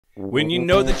When you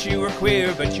know that you are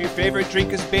queer, but your favorite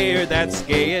drink is beer, that's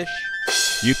gayish.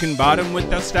 You can bottom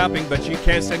without stopping, but you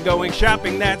can't stand going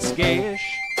shopping, that's gayish.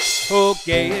 Oh,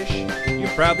 gayish, you're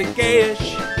probably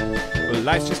gayish. Well,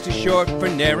 life's just too short for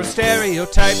narrow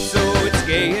stereotypes, so it's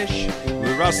gayish.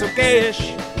 We're also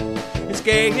gayish. It's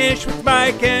Gayish with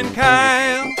Mike and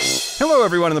Kyle. Hello,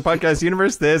 everyone in the podcast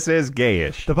universe. This is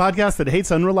Gayish, the podcast that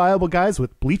hates unreliable guys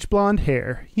with bleach blonde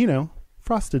hair. You know,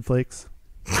 Frosted Flakes.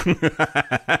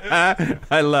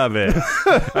 I love it.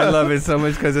 I love it so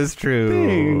much because it's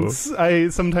true.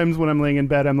 Thanks. Sometimes when I'm laying in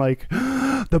bed, I'm like,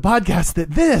 the podcast that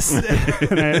this.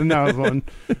 and that was one.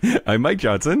 I'm Mike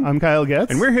Johnson. I'm Kyle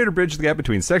Getz. And we're here to bridge the gap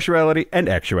between sexuality and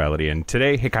actuality. And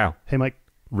today, hey, Kyle. Hey, Mike.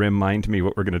 Remind me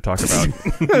what we're going to talk about.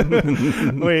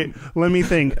 Wait, let me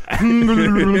think. Oh,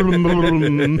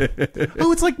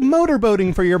 it's like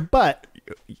motorboating for your butt.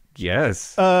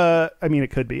 Yes. I mean,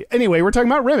 it could be. Anyway, we're talking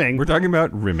about rimming. We're talking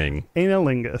about rimming.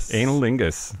 Analingus.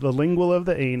 Analingus. The lingual of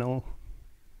the anal.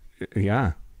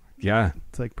 Yeah. Yeah.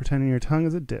 It's like pretending your tongue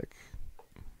is a dick.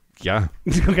 Yeah.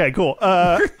 Okay, cool.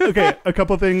 Okay, a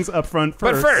couple things up front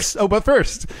first. But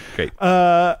first. Okay.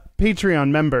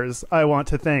 Patreon members, I want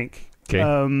to thank.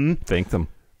 Okay. Thank them.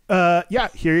 Yeah,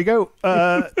 here you go.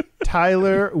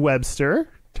 Tyler Webster.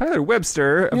 Tyler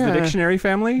Webster of the dictionary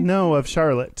family? No, of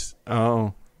Charlotte.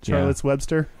 Oh. Charlotte's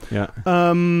Webster. Yeah.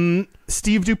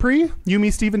 Steve Dupree.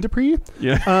 Yumi Stephen Dupree.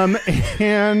 Yeah.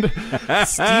 And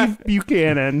Steve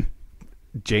Buchanan.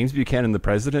 James Buchanan, the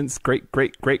president's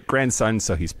great-great-great-grandson,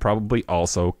 so he's probably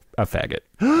also a faggot.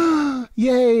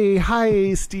 Yay.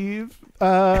 Hi, Steve.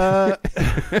 So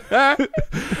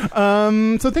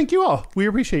thank you all. We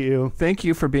appreciate you. Thank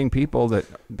you for being people that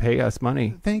pay us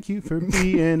money. Thank you for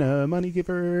being a money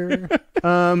giver.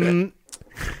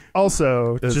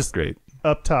 Also, That's just great.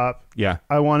 Up top, yeah,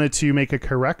 I wanted to make a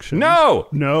correction. No,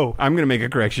 I'm going to make a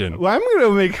correction. Well, I'm going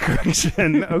to make a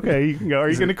correction. Okay, you can go. Are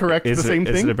you going to correct the same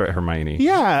thing? Is it about Hermione?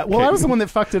 Yeah. Well, I was the one that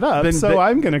fucked it up, so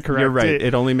I'm going to correct it. You're right.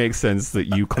 It only makes sense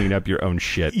that you clean up your own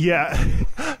shit. Yeah.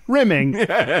 Rimming.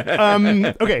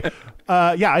 Okay.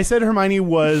 Yeah, I said Hermione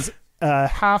was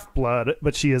half-blood,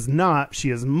 but she is not.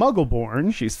 She is Muggle-born.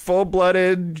 She's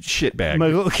full-blooded shitbag.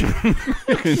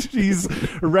 She's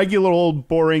a regular old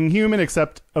boring human,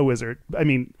 except a wizard. I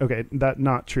mean, okay, that's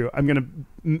not true. I'm going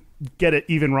to get it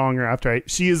even wronger after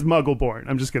she is Muggle-born.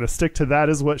 I'm just going to stick to that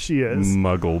as what she is.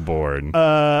 Muggle-born.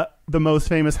 The most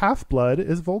famous half-blood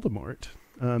is Voldemort.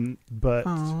 But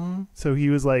Aww. So he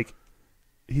was like,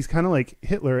 he's kind of like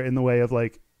Hitler in the way of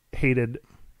like hated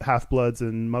half-bloods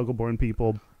and Muggle-born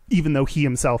people, even though he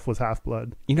himself was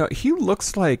half-blood. You know, he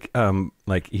looks like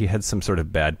he had some sort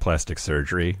of bad plastic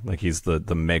surgery. Like he's the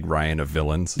Meg Ryan of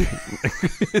villains.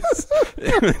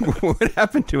 What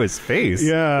happened to his face?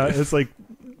 Yeah, it's like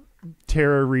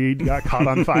Tara Reid got caught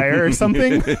on fire or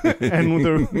something.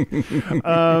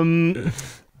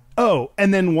 Oh,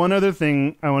 and then one other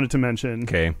thing I wanted to mention.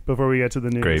 Okay. Before we get to the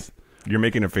news. Great. You're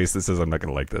making a face that says I'm not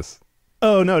going to like this.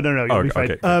 Oh, no. You'll be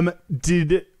fine.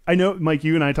 Okay. I know, Mike,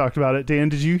 you and I talked about it. Dan,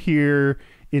 did you hear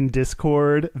in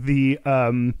Discord the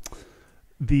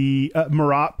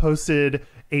Marat posted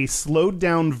a slowed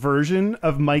down version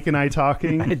of Mike and I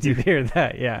talking? I do hear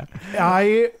that, yeah.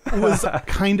 I was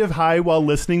kind of high while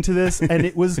listening to this, and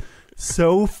it was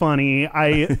so funny.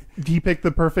 He picked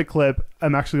the perfect clip.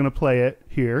 I'm actually going to play it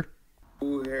here.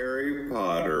 Harry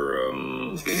Potter,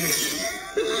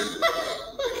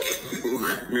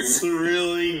 It's a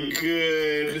really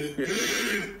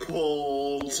good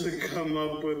poll to come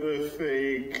up with a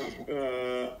fake.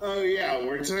 Oh yeah,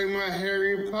 we're talking about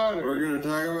Harry Potter. We're gonna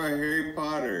talk about Harry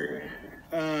Potter.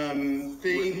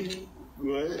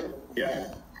 What?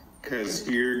 Yeah, because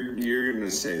you're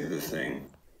gonna say the thing.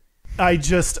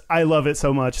 I love it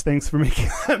so much. Thanks for making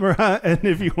that, Marat. And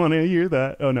if you want to hear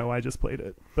that, oh no, I just played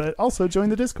it. But also join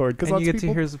the Discord because you get to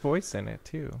hear his voice in it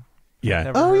too. Yeah.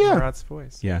 Never heard Marat's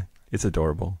voice. Yeah. It's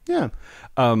adorable. Yeah.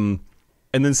 And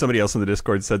then somebody else in the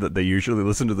Discord said that they usually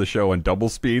listen to the show on double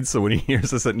speed, so when he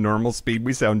hears us at normal speed,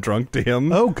 we sound drunk to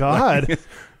him. Oh, God.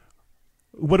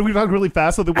 What do we talk really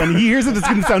fast so that when he hears it, it's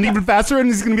going to sound even faster, and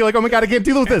he's going to be like, oh my God, I can't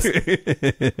deal with this.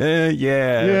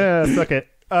 Yeah. Yeah, suck it.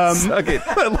 Suck it.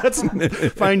 Let's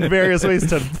find various ways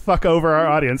to fuck over our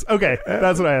audience. Okay,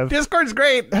 that's what I have. Discord's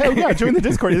great. Hell yeah, join the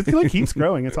Discord. It like keeps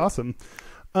growing. It's awesome.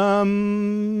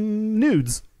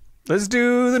 Nudes. Let's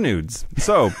do the nudes.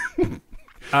 So,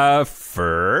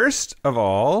 first of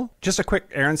all, just a quick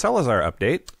Aaron Salazar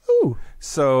update. Ooh.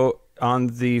 So, on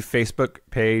the Facebook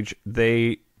page,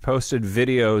 they posted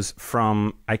videos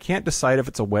from, I can't decide if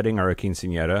it's a wedding or a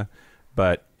quinceañera,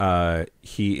 but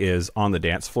he is on the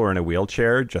dance floor in a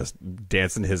wheelchair, just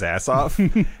dancing his ass off.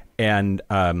 And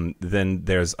then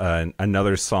there's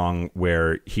another song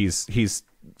where he's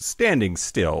standing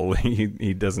still.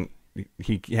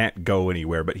 He can't go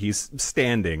anywhere, but he's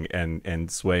standing and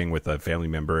swaying with a family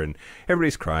member, and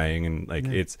everybody's crying, and like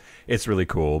it's really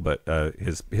cool. But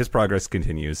his progress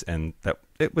continues, and that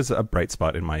it was a bright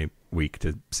spot in my week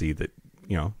to see that,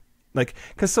 you know, like,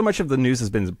 because so much of the news has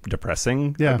been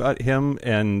depressing about him,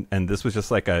 and this was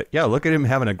just like look at him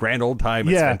having a grand old time.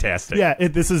 It's fantastic.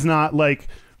 This is not like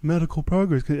medical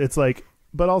progress. It's like,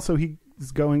 but also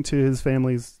he's going to his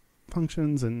family's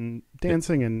functions and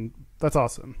dancing, and that's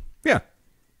awesome.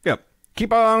 Yep.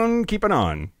 Keep on keeping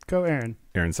on. Go, Aaron.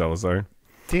 Aaron Salazar.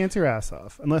 Dance your ass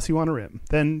off, unless you want a rim.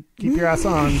 Then keep your ass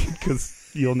on, because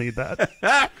you'll need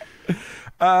that.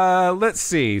 Let's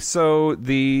see. So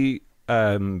the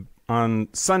on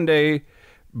Sunday,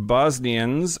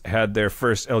 Bosnians had their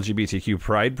first LGBTQ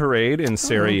pride parade in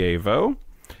Sarajevo.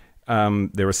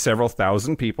 There were several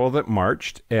thousand people that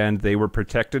marched, and they were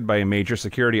protected by a major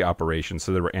security operation.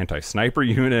 So there were anti-sniper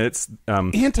units.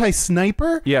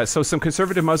 Anti-sniper? Yeah, so some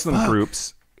conservative Muslim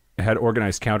groups had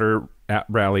organized counter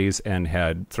rallies and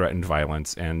had threatened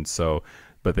violence. And so,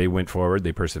 but they went forward,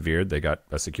 they persevered, they got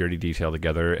a security detail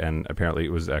together, and apparently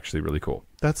it was actually really cool.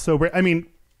 That's so brave. I mean,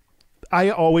 I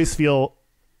always feel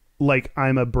like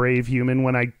I'm a brave human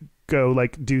when I go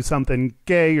like do something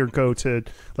gay or go to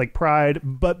like pride,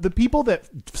 but the people that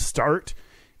start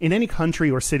in any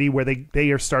country or city where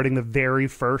they are starting the very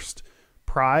first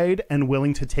pride and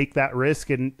willing to take that risk,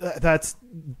 and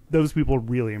those people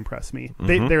really impress me.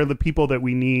 They're the people that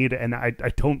we need, and I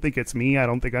don't think it's me. I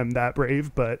don't think I'm that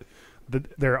brave, but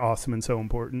they're awesome and so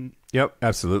important. Yep,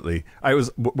 absolutely.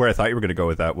 Where I thought you were going to go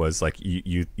with that was like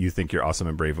you think you're awesome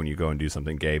and brave when you go and do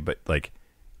something gay, but like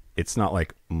it's not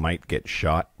like might get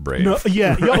shot brave. No,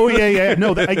 yeah. Right? Oh, yeah.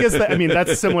 No, I guess I mean, that's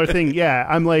a similar thing. Yeah.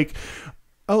 I'm like,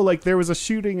 oh, like there was a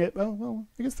shooting at, well,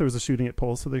 I guess there was a shooting at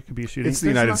Pole, so there could be a shooting. It's the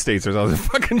United States. There's always a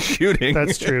fucking shooting.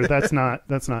 That's true. That's not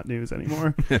news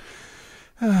anymore.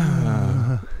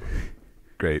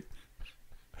 Great.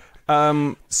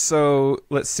 So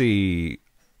let's see.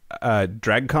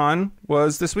 DragCon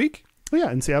was this week. Oh,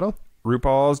 yeah, in Seattle.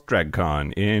 RuPaul's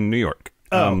DragCon in New York.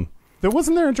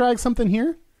 Wasn't there a drag something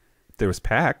here? There was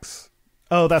PAX.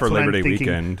 Oh, that's for what Labor I'm Day thinking.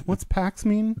 weekend. What's PAX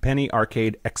mean? Penny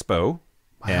Arcade Expo.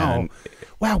 Wow.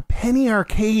 Wow, penny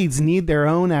arcades need their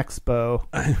own expo.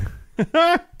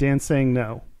 Dan's saying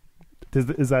no.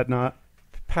 Is that not?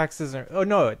 PAX isn't. Oh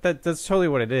no, that's totally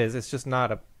what it is. It's just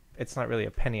not It's not really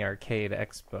a penny arcade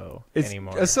expo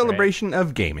anymore. It's a celebration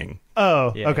of gaming.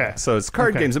 Oh, yeah. Okay. So it's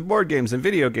card games and board games and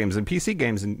video games and PC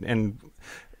games and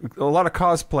a lot of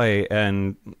cosplay,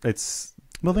 and it's.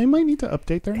 Well, they might need to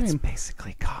update their name. It's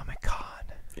basically Comic-Con.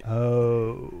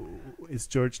 Oh, is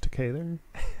George Takei there?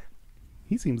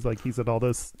 He seems like he's at all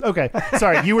those. Okay,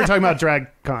 sorry, you were talking about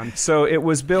DragCon. So it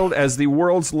was billed as the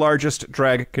world's largest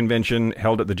drag convention,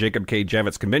 held at the Jacob K.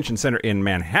 Javits Convention Center in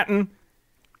Manhattan.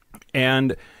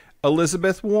 And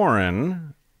Elizabeth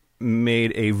Warren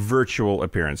made a virtual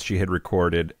appearance. She had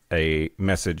recorded a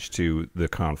message to the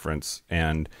conference,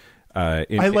 and I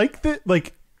like that.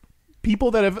 Like people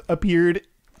that have appeared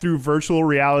through virtual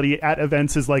reality at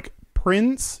events is like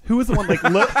Prince, who was the one like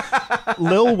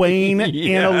Lil Wayne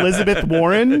and Elizabeth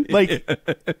Warren. Like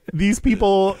these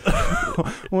people,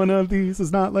 one of these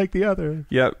is not like the other.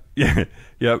 Yep.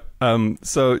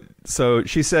 So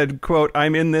she said, quote,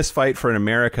 "I'm in this fight for an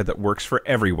America that works for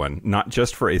everyone, not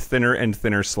just for a thinner and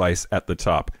thinner slice at the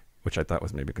top." Which I thought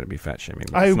was maybe going to be fat shaming.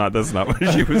 That's not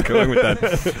where she was going with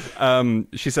that.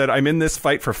 She said, "I'm in this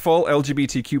fight for full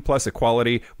LGBTQ plus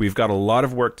equality. We've got a lot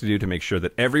of work to do to make sure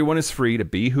that everyone is free to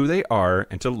be who they are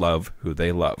and to love who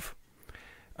they love."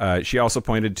 She also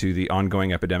pointed to the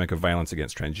ongoing epidemic of violence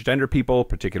against transgender people,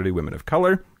 particularly women of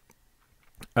color.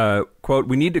 Quote,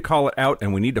 "We need to call it out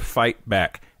and we need to fight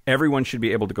back. Everyone should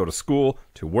be able to go to school,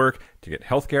 to work, to get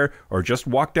health care, or just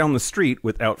walk down the street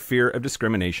without fear of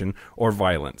discrimination or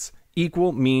violence.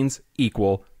 Equal means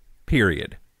equal,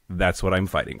 period. That's what I'm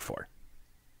fighting for."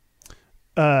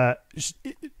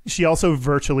 She also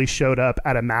virtually showed up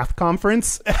at a math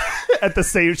conference at the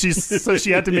same. So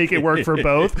she had to make it work for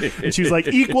both. And she was like,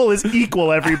 "Equal is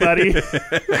equal, everybody."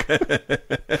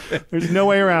 There's no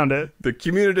way around it. The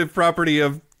commutative property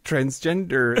of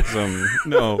transgenderism.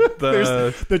 No,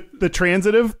 the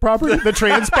transitive property, the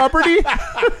trans property.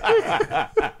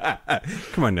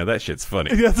 Come on now, that shit's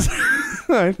funny. Yes,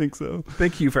 I think so.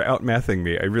 Thank you for outmathing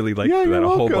me. I really liked you're that a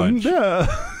whole welcome. bunch. Yeah.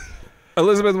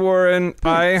 Elizabeth Warren,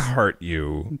 I heart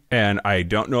you, and I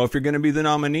don't know if you're going to be the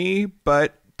nominee,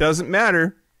 but doesn't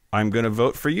matter. I'm going to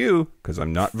vote for you because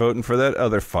I'm not voting for that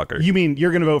other fucker. You mean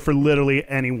you're going to vote for literally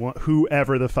anyone,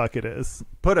 whoever the fuck it is?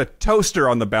 Put a toaster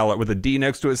on the ballot with a D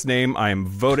next to its name. I am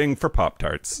voting for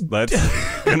Pop-Tarts.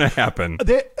 That's going to happen.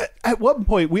 At what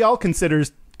point, we all considered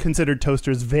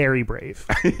toasters very brave.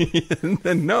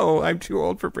 No, I'm too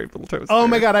old for Brave Little Toaster. Oh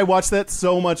my God, I watched that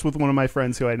so much with one of my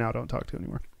friends who I now don't talk to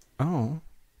anymore. Oh,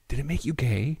 did it make you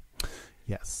gay?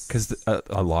 Yes. Because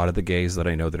a lot of the gays that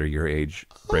I know that are your age,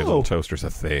 Brave Little Toaster's a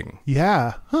thing.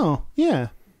 Yeah. Oh, yeah.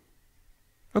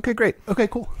 Okay, great. Okay,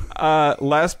 cool.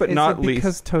 Last but not least,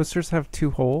 because toasters have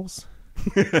 2 holes.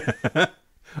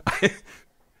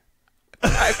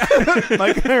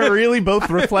 Like they're really both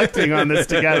reflecting on this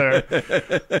together.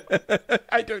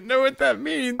 I don't know what that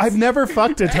means. I've never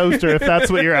fucked a toaster, if that's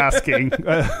what you're asking.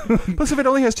 Plus, if it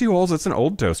only has 2 holes, it's an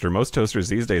old toaster. Most toasters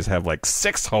these days have like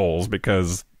 6 holes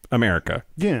because America.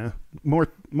 Yeah, more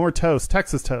toast,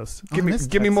 Texas toast. Give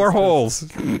me more holes.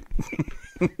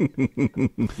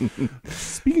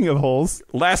 Speaking of holes,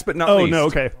 last but not least. Oh no,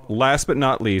 okay. Last but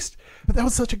not least. But that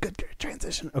was such a good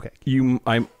transition. Okay.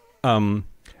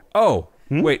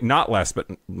 Wait, not last but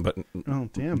Oh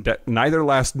damn. Neither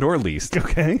last nor least.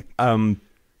 Okay.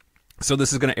 So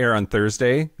this is going to air on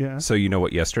Thursday. Yeah. So you know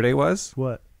what yesterday was?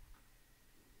 What?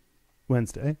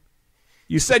 Wednesday.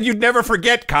 You said you'd never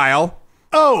forget, Kyle.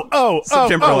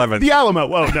 September 11th. The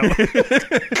Alamo. Oh, no.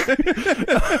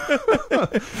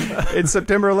 It's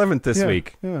September 11th this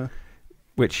week. Yeah.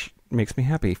 Which makes me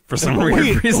happy for some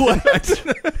weird reason. What?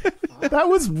 That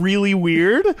was really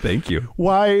weird. Thank you.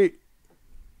 Why?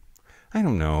 I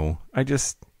don't know.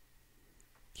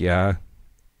 Yeah.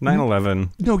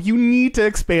 9/11. No, you need to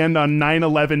expand on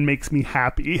 9/11 makes me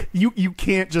happy. You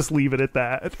can't just leave it at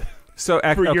that. So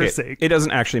for your sake. It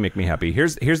doesn't actually make me happy.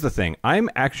 Here's the thing.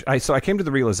 So I came to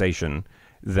the realization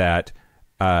that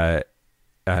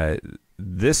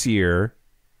this year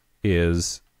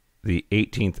is the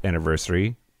 18th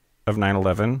anniversary of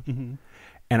 9/11. Mm-hmm.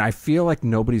 And I feel like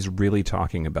nobody's really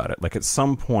talking about it. Like at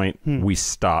some point we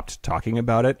stopped talking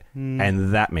about it,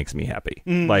 and that makes me happy.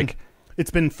 Like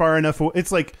it's been far enough.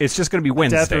 It's like it's just going to be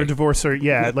Wednesday. Death or divorce, or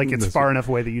like it's far enough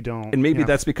away that you don't. And maybe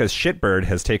that's because Shitbird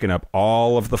has taken up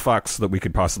all of the fucks that we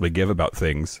could possibly give about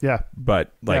things. Yeah,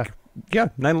 but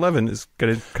 9/11 is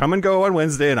going to come and go on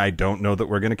Wednesday, and I don't know that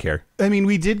we're going to care. I mean,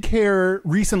 we did care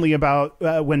recently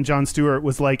about when Jon Stewart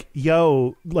was like,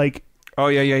 "Yo, like." Oh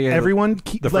yeah. Everyone,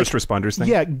 the first responders thing.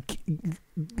 Yeah,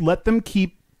 let them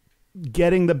keep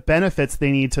getting the benefits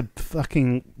they need to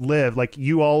fucking live. Like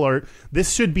you all are.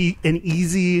 This should be an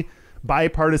easy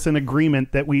bipartisan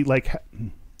agreement that we like.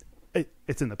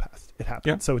 It's in the past. It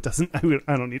happened, so it doesn't.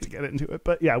 I don't need to get into it.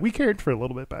 But yeah, we cared for a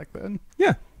little bit back then.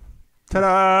 Yeah.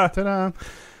 Ta-da! Ta-da!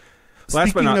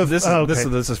 Last but not of, this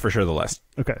is for sure the last.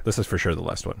 Okay. This is for sure the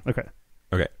last one. Okay.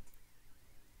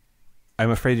 I'm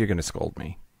afraid you're going to scold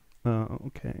me. Oh,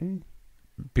 okay.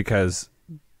 Because,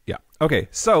 yeah. Okay,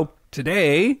 so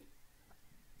today,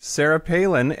 Sarah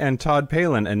Palin and Todd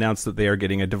Palin announced that they are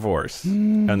getting a divorce.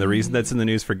 And the reason that's in the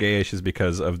news for Gayish is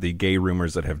because of the gay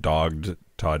rumors that have dogged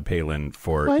Todd Palin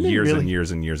for years and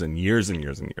years and years and years and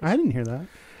years and years. I didn't hear that.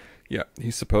 Yeah,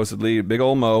 he's supposedly a big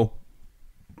old mo.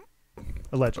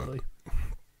 Allegedly.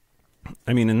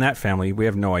 I mean, in that family, we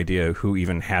have no idea who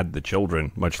even had the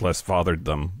children, much less fathered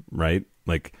them, right?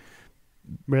 Like...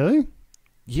 Really?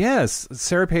 Yes.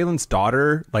 Sarah Palin's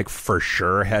daughter, like, for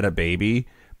sure had a baby,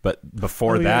 but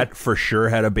before that, for sure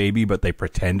had a baby, but they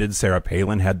pretended Sarah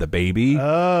Palin had the baby.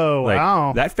 Oh, like,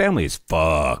 wow. That family is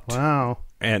fucked. Wow.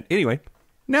 And anyway,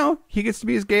 now he gets to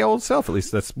be his gay old self. At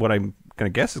least that's what I'm going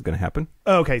to guess is going to happen.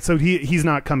 Okay, so he's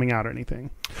not coming out or anything.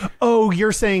 Oh,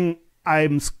 you're saying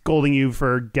I'm scolding you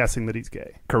for guessing that he's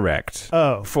gay. Correct.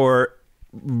 Oh. For...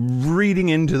 reading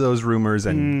into those rumors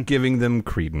and giving them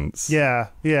credence. Yeah.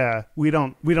 We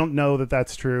don't know that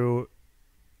that's true.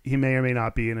 He may or may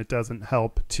not be, and it doesn't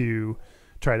help to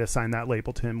try to assign that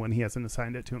label to him when he hasn't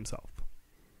assigned it to himself.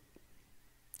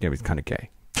 Yeah, he's kind of gay.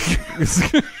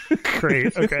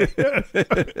 Great. Okay.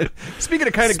 Speaking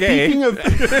of kind of gay. Speaking of,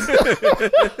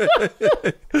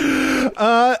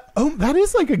 that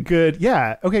is like a good.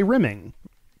 Yeah. Okay. Rimming.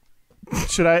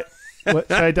 Should I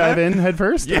dive in head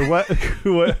first, or what?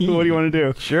 What do you want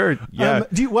to do? Sure. Yeah.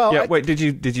 Wait. Did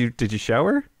you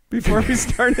shower before we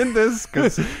started this?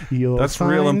 Because that's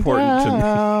real important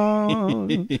to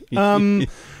me.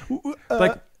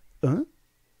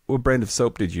 What brand of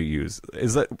soap did you use?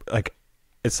 Is that like?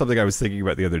 It's something I was thinking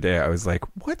about the other day. I was like,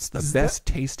 what's the best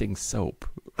tasting soap?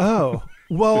 Oh,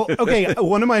 well, okay.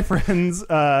 One of my friends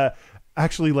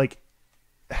actually like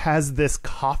has this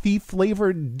coffee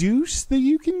flavored douche that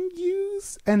you can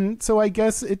use, and so I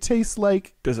guess it tastes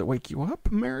like. Does it wake you up?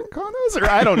 Americanos, or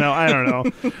I don't know.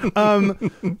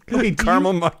 Okay,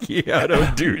 Caramel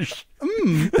macchiato douche.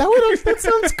 That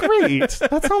sounds great.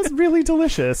 That sounds really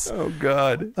delicious. Oh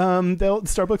God.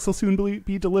 Starbucks will soon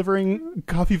be delivering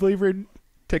coffee flavored.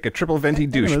 Take a triple venti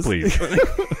douche, please.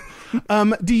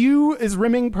 Is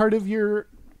rimming part of your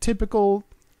typical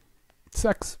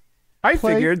sex? I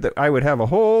figured that I would have a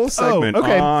whole segment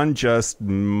on just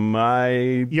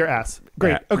your ass.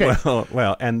 Great. Okay.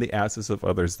 Well, and the asses of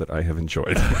others that I have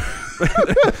enjoyed.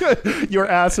 Your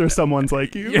ass or someone's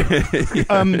like you.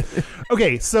 Yeah.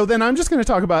 Okay, so then I'm just going to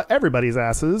talk about everybody's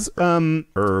asses.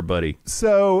 Buddy.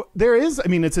 So there is, I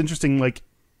mean, it's interesting, like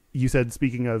you said,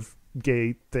 speaking of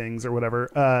gay things or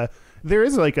whatever, there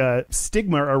is like a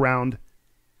stigma around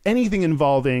anything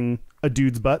involving a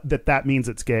dude's butt that means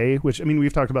it's gay, which, I mean,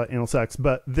 we've talked about anal sex,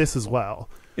 but this as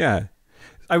well. Yeah.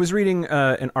 I was reading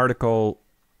an article,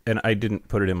 and I didn't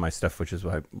put it in my stuff, which is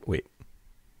why, wait,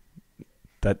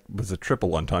 that was a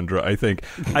triple entendre, I think.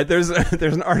 There's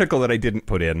an article that I didn't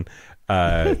put in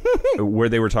where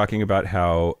they were talking about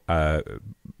how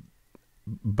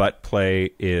butt play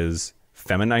is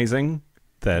feminizing,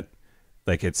 that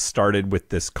like it started with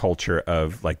this culture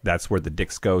of like that's where the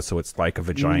dicks go, so it's like a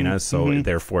vagina, so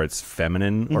therefore it's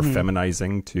feminine or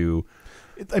feminizing to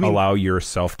allow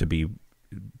yourself to be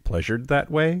pleasured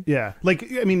that way. Yeah,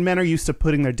 like I mean, men are used to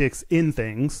putting their dicks in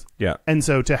things. Yeah, and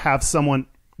so to have someone,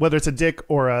 whether it's a dick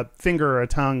or a finger or a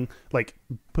tongue, like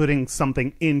putting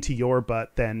something into your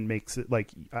butt, then makes it like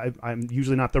I'm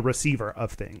usually not the receiver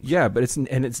of things. Yeah, but it's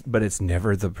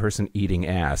never the person eating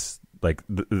ass. Like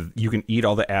you can eat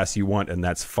all the ass you want, and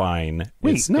that's fine.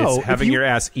 Wait, no, having your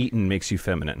ass eaten makes you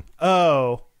feminine.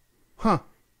 Oh, huh.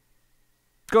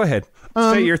 Go ahead,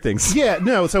 say your things. Yeah,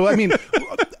 no. So I mean,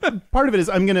 part of it is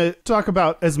I'm going to talk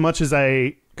about as much as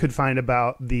I could find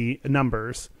about the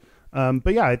numbers.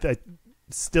 But yeah, I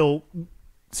still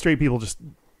straight people just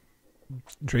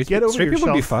get over straight yourself.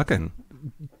 people be fucking.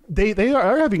 They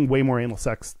are having way more anal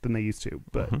sex than they used to,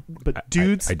 but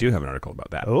dudes. I do have an article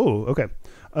about that. Oh, okay.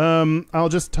 I'll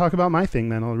just talk about my thing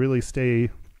then. I'll really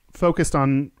stay focused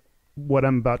on what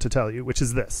I'm about to tell you, which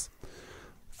is this.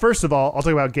 First of all, I'll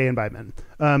talk about gay and bi men.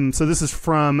 So this is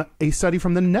from a study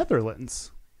from the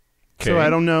Netherlands. Okay. So I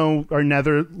don't know, are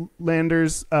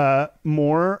Netherlanders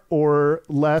more or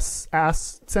less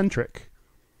ass-centric?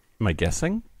 Am I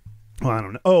guessing? Well, I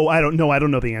don't know. Oh, I don't know. I don't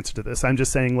know the answer to this. I'm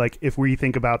just saying, like, if we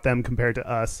think about them compared to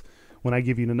us, when I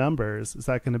give you the numbers, is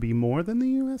that going to be more than the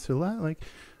U.S. or less? Like,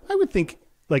 I would think,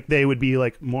 like, they would be,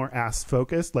 like, more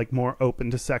ass-focused, like, more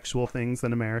open to sexual things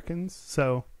than Americans.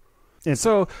 So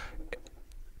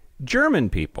German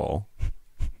people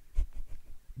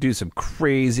do some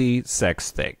crazy sex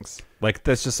things. Like,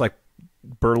 that's just, like,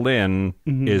 Berlin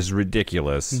is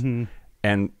ridiculous.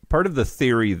 And part of the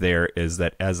theory there is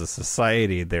that as a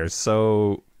society, they're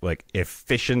so like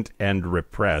efficient and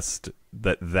repressed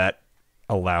that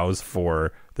allows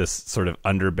for this sort of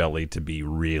underbelly to be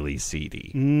really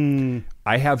seedy.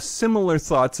 I have similar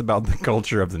thoughts about the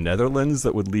culture of the Netherlands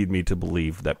that would lead me to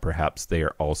believe that perhaps they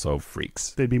are also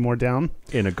freaks. They'd be more down?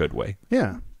 In a good way.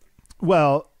 Yeah.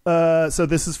 Well, so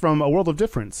this is from A World of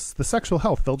Difference, the sexual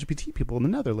health of LGBT people in the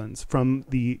Netherlands, from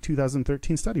the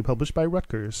 2013 study published by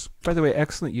Rutgers. By the way,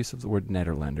 excellent use of the word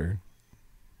Nederlander.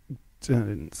 I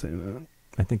didn't say that.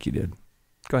 I think you did.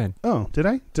 Go ahead. Oh, did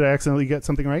I? Did I accidentally get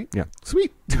something right? Yeah.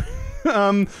 Sweet.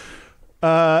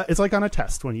 It's like on a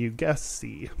test when you guess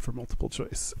C for multiple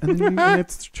choice. And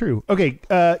it's true. Okay,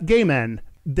 gay men,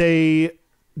 they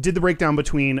did the breakdown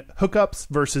between hookups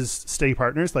versus stay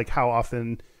partners, like how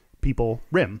often people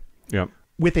rim. Yep.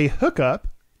 With a hookup,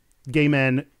 gay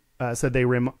men said they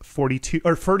rim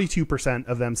 42%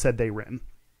 of them said they rim.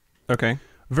 Okay.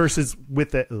 Versus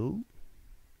with the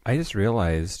I just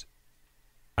realized,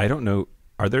 I don't know,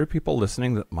 are there people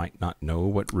listening that might not know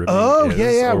what rimming is?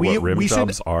 Yeah. Or what rim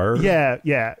jobs are?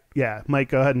 Yeah. Mike,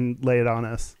 go ahead and lay it on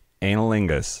us.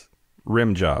 Analingus,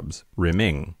 rim jobs,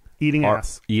 rimming. Eating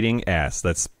ass. Eating ass.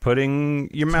 That's putting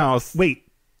your mouth. Wait,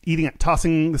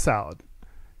 tossing the salad.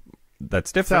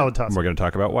 That's different. Salad tossing. We're going to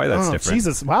talk about why that's different.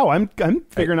 Jesus, wow! I'm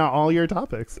figuring out all your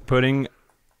topics. Putting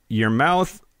your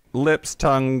mouth, lips,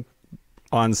 tongue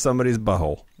on somebody's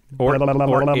butthole, or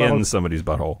in somebody's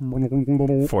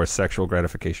butthole for sexual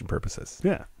gratification purposes.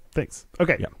 Yeah. Thanks.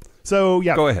 Okay. Yeah. So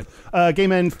yeah, go ahead. Gay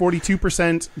men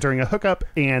 42% during a hookup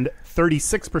and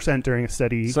 36% during a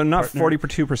steady. So not partner.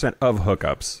 42% of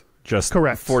hookups. Just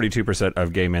Correct. 42%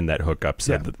 of gay men that hook up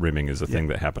said Yeah. that rimming is a thing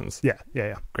that happens. Yeah.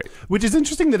 Great. Which is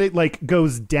interesting that it like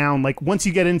goes down. Like once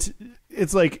you get into,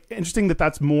 it's like interesting that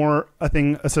that's more a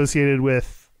thing associated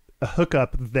with a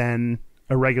hookup than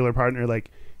a regular partner. Like,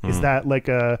 is that like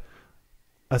a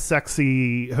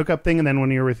sexy hookup thing? And then when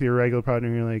you're with your regular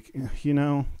partner, you're like, you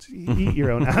know, eat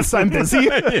your own ass. I'm busy.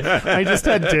 I just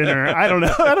had dinner. I don't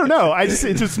know.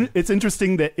 It's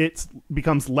interesting that it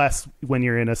becomes less when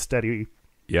you're in a steady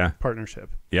partnership.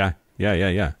 Yeah. Do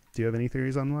you have any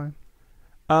theories on why?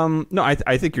 No,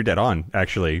 I think you're dead on,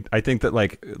 actually. I think that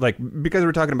like because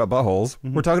we're talking about buttholes,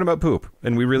 we're talking about poop,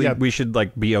 and we should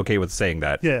like be okay with saying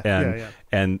that.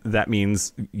 And that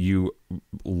means you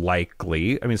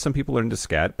likely, I mean, some people are into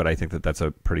scat, but I think that that's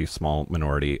a pretty small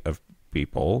minority of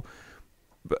people.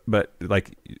 But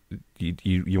like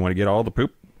you want to get all the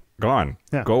poop gone,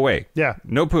 go away,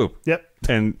 no poop,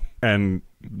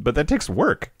 but that takes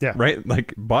work, right?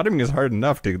 Like bottoming is hard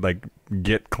enough to like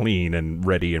get clean and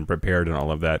ready and prepared and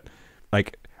all of that.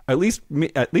 Like at least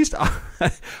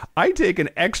I take an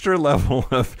extra level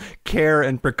of care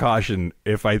and precaution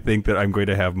if I think that I'm going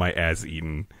to have my ass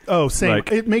eaten. Oh, same.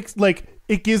 Like,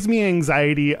 It gives me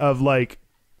anxiety of like,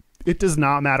 it does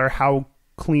not matter how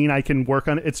clean I can work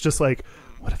on it. It's just like,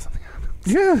 what if something happens?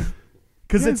 Yeah.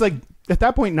 Because it's like, at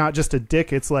that point, not just a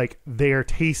dick, it's like they're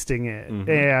tasting it.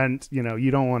 And, you know, you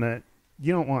don't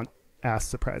want ass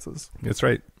surprises. That's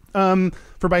right. For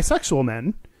bisexual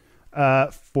men,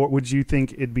 would you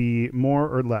think it'd be more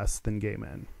or less than gay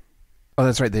men? Oh,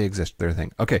 that's right. They exist. They're a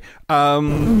thing. Okay.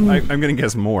 I'm going to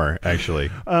guess more, actually.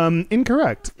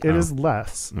 Incorrect. It is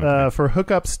less. Okay. For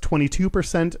hookups,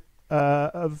 22%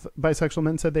 of bisexual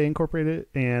men said they incorporated it.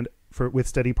 And with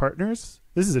steady partners,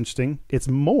 this is interesting. It's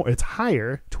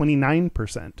higher.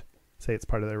 29% say it's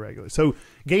part of their regular. So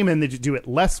gay men, they do it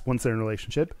less once they're in a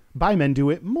relationship. Bi men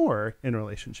do it more in a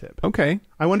relationship. Okay.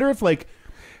 I wonder if like...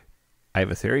 I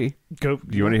have a theory. Do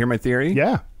you want to hear my theory?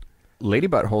 Yeah. Lady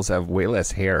buttholes have way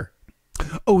less hair.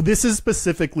 Oh, this is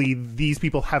specifically these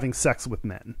people having sex with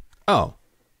men. Oh.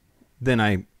 Then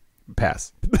I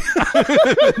pass.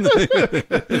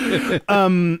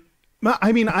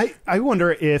 I mean, I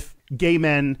wonder if gay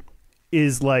men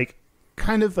is like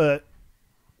kind of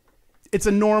it's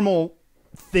a normal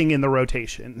thing in the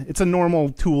rotation. It's a normal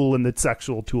tool in the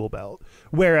sexual tool belt.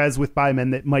 Whereas with bi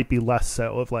men, that might be less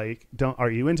so of like, are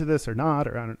you into this or not?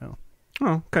 Or I don't know.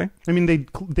 Oh, okay. I mean, they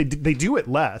do it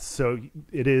less. So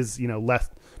it is, you know, less.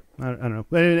 I don't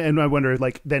know. And I wonder,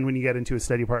 like, then when you get into a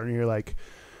steady partner, you're like,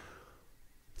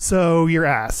 so your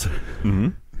ass.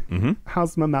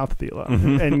 How's my mouth feel?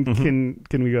 And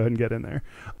can we go ahead and get in there?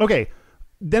 Okay.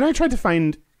 Then I tried to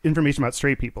find information about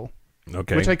straight people.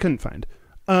 Okay. Which I couldn't find.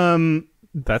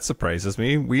 That surprises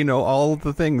me. We know all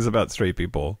the things about straight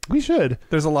people. We should.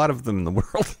 There's a lot of them in the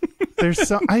world. There's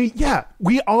some.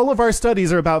 All of our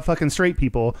studies are about fucking straight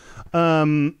people.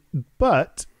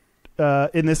 But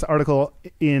in this article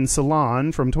in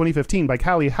Salon from 2015 by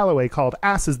Callie Holloway called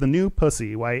 "Ass is the New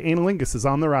Pussy: Why Analingus is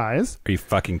on the Rise." Are you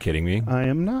fucking kidding me? I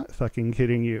am not fucking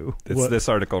kidding you. It's this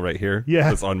article right here. Yeah.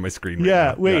 That's on my screen right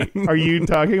yeah. now. Wait. Are you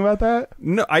talking about that?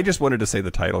 No, I just wanted to say the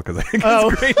title because I think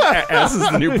it's great. Ass is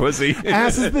the new pussy.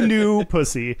 Ass is the new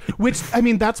pussy. Which, I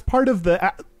mean, that's part of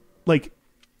the, like,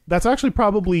 that's actually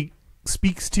probably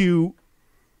speaks to,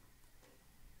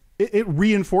 it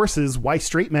reinforces why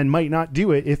straight men might not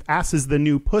do it. If ass is the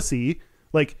new pussy,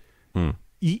 like,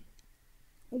 eat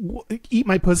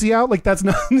my pussy out. Like, that's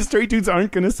not, the straight dudes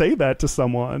aren't going to say that to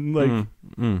someone. Like,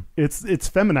 it's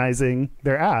feminizing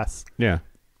their ass. Yeah.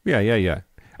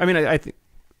 I mean, I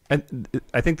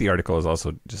think the article is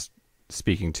also just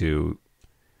speaking to,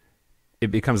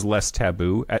 it becomes less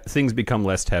taboo. Things become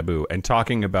less taboo. And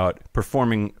talking about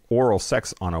performing oral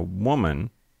sex on a woman,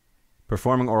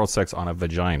 performing oral sex on a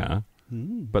vagina,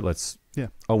 but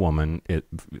a woman,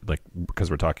 because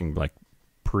we're talking like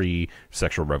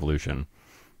pre-sexual revolution,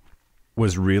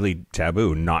 was really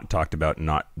taboo, not talked about,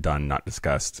 not done, not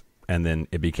discussed. And then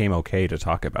it became okay to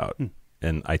talk about. And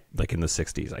in the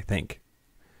 60s, I think.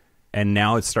 And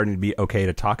now it's starting to be okay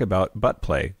to talk about butt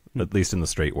play, at least in the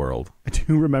straight world. I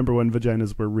do remember when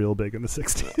vaginas were real big in the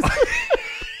 60s.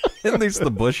 At least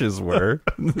the bushes were.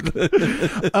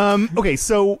 Okay,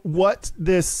 so what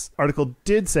this article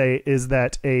did say is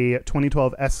that a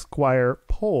 2012 Esquire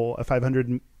poll of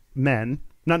 500 men,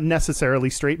 not necessarily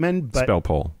straight men, but... Spell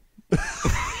poll.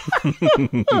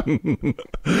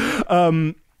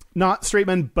 Not straight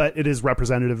men, but it is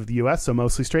representative of the U.S., so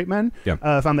mostly straight men,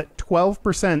 found that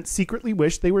 12% secretly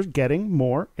wish they were getting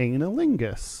more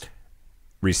analingus.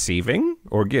 Receiving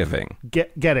or giving?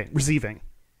 Receiving.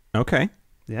 Okay.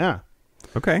 Yeah.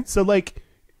 Okay. So, like,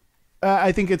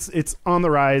 I think it's on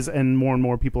the rise, and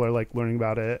more people are like learning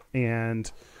about it.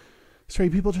 And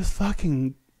straight people, just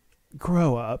fucking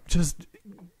grow up. Just,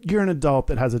 you're an adult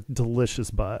that has a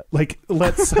delicious butt. Like,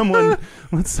 let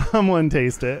someone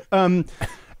taste it.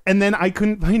 And then I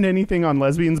couldn't find anything on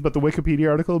lesbians, but the Wikipedia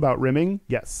article about rimming,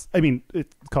 yes. I mean,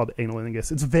 it's called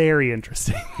analingus. It's very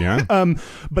interesting. Yeah.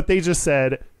 But they just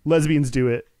said lesbians do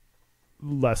it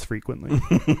less frequently.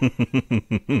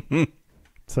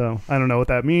 So I don't know what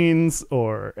that means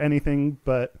or anything,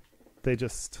 but they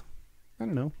just, I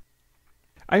don't know.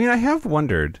 I mean, I have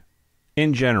wondered,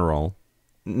 in general,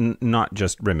 not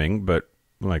just rimming, but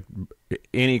like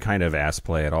any kind of ass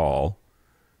play at all.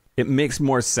 It makes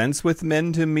more sense with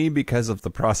men to me because of the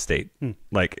prostate.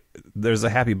 Like, there's a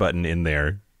happy button in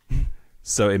there,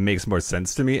 so it makes more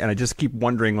sense to me. And I just keep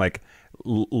wondering, like,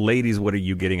 ladies, what are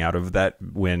you getting out of that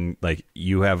when, like,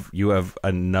 you have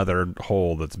another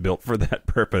hole that's built for that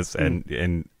purpose?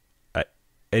 And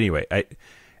anyway,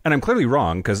 I'm clearly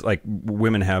wrong, because like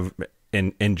women have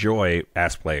enjoy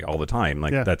ass play all the time.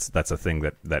 Like, that's a thing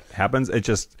that happens. It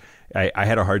just. I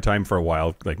had a hard time for a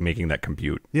while, like, making that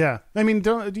compute. Yeah. I mean,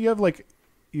 do you have, like,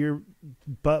 your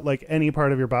butt, like, any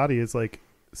part of your body is, like,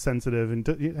 sensitive,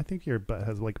 and I think your butt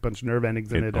has, like, a bunch of nerve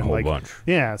endings in it. A whole bunch.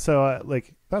 Yeah, so,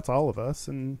 like, that's all of us,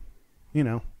 and, you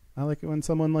know, I like it when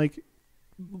someone, like,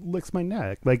 licks my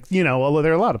neck. Like, you know, although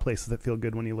there are a lot of places that feel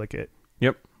good when you lick it.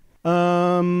 Yep.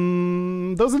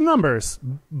 Those are the numbers.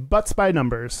 Butts by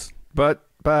numbers. Butt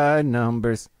by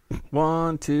numbers.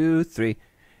 1, 2, 3.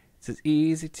 It's as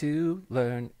easy to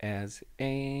learn as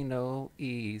anal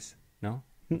ease. No?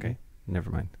 Okay.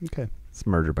 Never mind. Okay. It's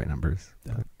murder by numbers.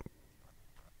 Yeah.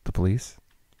 The police?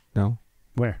 No?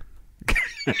 Where?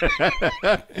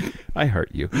 I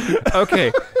hurt you.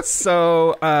 Okay.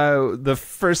 So the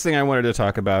first thing I wanted to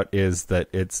talk about is that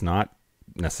it's not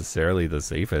necessarily the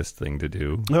safest thing to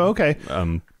do. Oh, okay.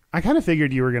 I kind of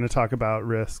figured you were going to talk about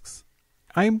risks.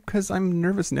 Because I'm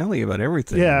nervous Nelly about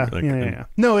everything. Yeah, like, yeah.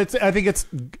 No, I think it's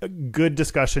a good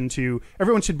discussion to.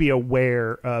 Everyone should be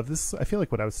aware of this. I feel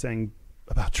like what I was saying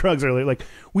about drugs earlier. Like,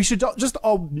 we should just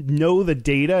all know the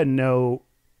data and know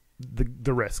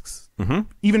the risks. Mm-hmm.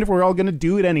 Even if we're all going to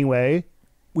do it anyway,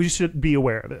 we should be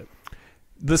aware of it.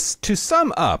 This, to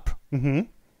sum up,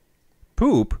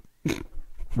 poop,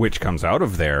 which comes out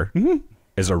of there,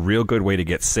 is a real good way to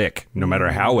get sick, no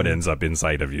matter how it ends up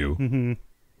inside of you. Mm-hmm.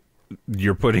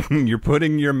 You're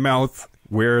putting your mouth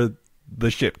where the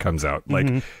shit comes out.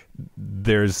 Like,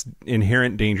 there's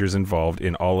inherent dangers involved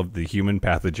in all of the human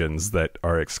pathogens that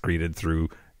are excreted through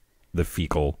the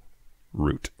fecal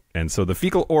route. And so the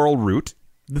fecal oral route.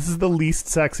 This is the least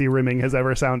sexy rimming has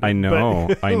ever sounded. I know,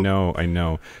 I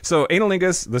know. So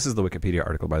analingus, this is the Wikipedia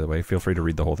article, by the way. Feel free to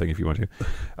read the whole thing if you want to.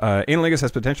 Analingus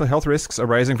has potential health risks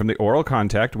arising from the oral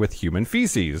contact with human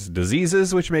feces.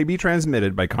 Diseases which may be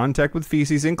transmitted by contact with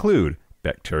feces include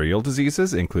bacterial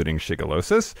diseases, including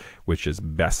shigellosis, which is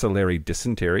bacillary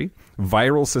dysentery,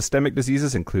 viral systemic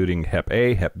diseases, including Hep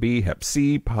A, Hep B, Hep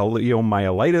C,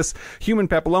 poliomyelitis, human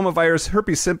papillomavirus,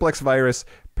 herpes simplex virus,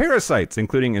 parasites,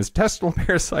 including intestinal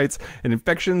parasites and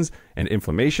infections and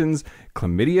inflammations,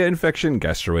 chlamydia infection,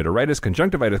 gastroenteritis,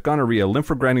 conjunctivitis, gonorrhea,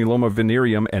 lymphogranuloma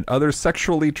venereum, and other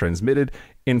sexually transmitted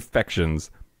infections.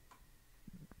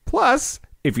 Plus,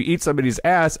 if you eat somebody's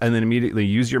ass and then immediately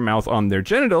use your mouth on their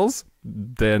genitals,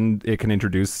 then it can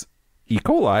introduce E.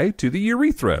 coli to the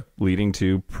urethra, leading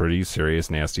to pretty serious,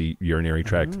 nasty urinary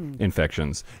tract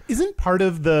infections. Isn't part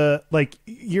of the, like,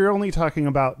 you're only talking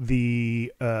about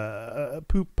the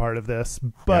poop part of this,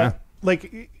 but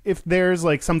like, if there's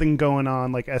like something going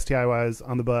on, like STI wise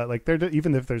on the butt, like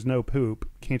even if there's no poop,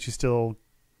 can't you still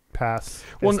pass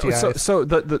STIs? Well, so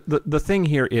the thing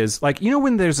here is, like, you know,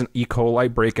 when there's an E.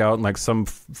 coli breakout and like some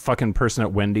fucking person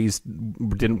at Wendy's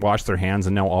didn't wash their hands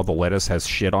and now all the lettuce has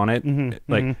shit on it,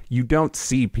 you don't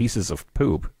see pieces of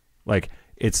poop. Like,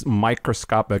 it's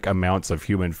microscopic amounts of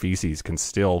human feces can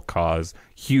still cause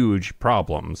huge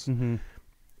problems.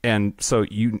 And so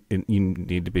you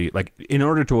need to be, like, in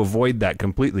order to avoid that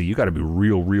completely, you got to be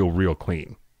real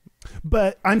clean.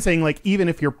 But I'm saying, like, even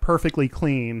if you're perfectly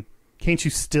clean, can't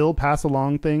you still pass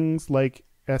along things like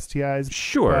STIs?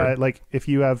 Sure. Like, if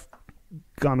you have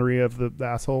gonorrhea of the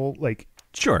asshole, like,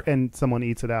 sure, and someone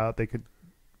eats it out, they could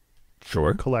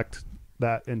collect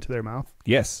that into their mouth.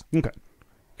 Yes. Okay.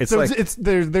 It's so like,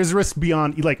 there's risk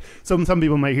beyond, like, some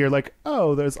people might hear, like,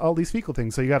 oh, there's all these fecal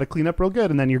things, so you got to clean up real good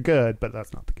and then you're good, but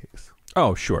that's not the case.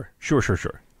 Oh, sure.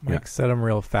 Mike said them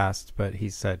real fast, but he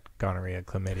said gonorrhea,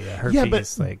 chlamydia,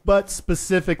 herpes. Yeah, but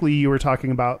specifically, you were talking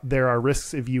about there are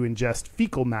risks if you ingest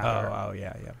fecal matter. Oh,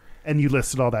 yeah. And you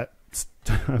listed all that.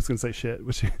 I was going to say shit,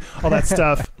 all that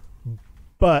stuff.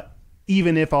 But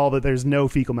even if there's no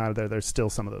fecal matter there, there's still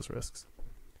some of those risks.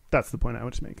 That's the point I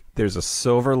want to make. There's a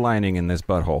silver lining in this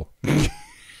butthole. Is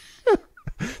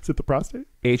it the prostate?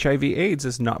 HIV/AIDS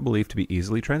is not believed to be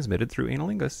easily transmitted through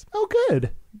analingus. Oh,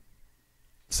 good.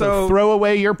 So throw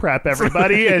away your PrEP,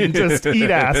 everybody, and just eat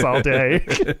ass all day.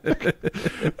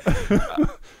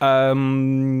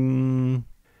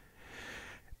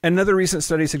 Another recent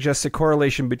study suggests a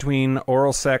correlation between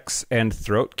oral sex and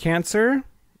throat cancer,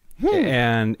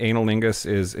 and analingus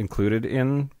is included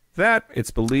in that.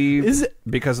 It's believed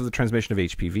because of the transmission of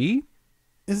HPV.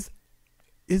 Is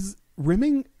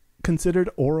rimming considered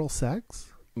oral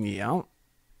sex? Yeah.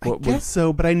 I guess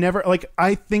so, but I never,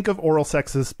 I think of oral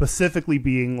sex as specifically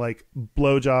being like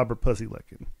blowjob or pussy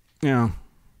licking. Yeah.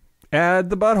 Add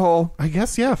the butthole. I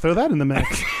guess, yeah, throw that in the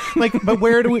mix. But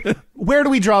where do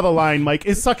we draw the line, Mike?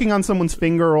 Is sucking on someone's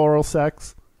finger oral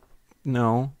sex?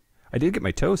 No. I did get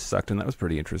my toes sucked, and that was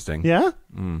pretty interesting. Yeah?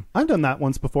 I've done that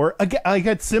once before. I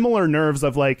had similar nerves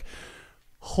of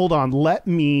hold on, let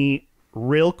me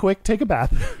real quick take a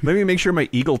bath. Let me make sure my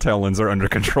eagle talons are under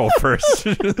control first.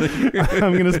 I'm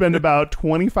going to spend about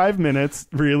 25 minutes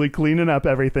really cleaning up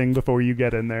everything before you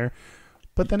get in there.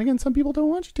 But then again, some people don't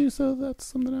want you to, so that's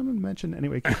something I'm going to mention.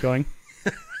 Anyway, keep going.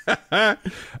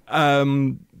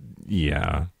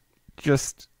 Yeah.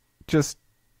 Just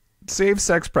safe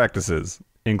sex practices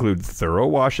include thorough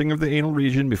washing of the anal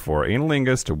region before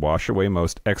analingus to wash away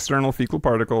most external fecal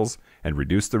particles and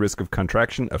reduce the risk of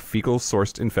contraction of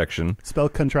fecal-sourced infection. Spell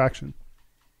contraction.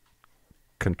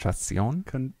 Contraction?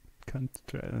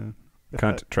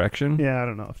 Contraction? Yeah, I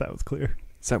don't know if that was clear.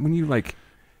 Is that when you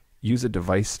use a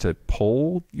device to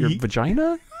pull your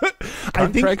vagina? I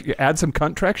think you add some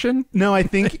contraction? No, I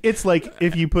think it's like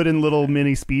if you put in little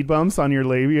mini speed bumps on your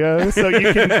labia, so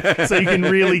you can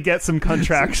really get some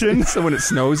contraction. So when it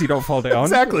snows, you don't fall down.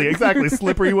 Exactly.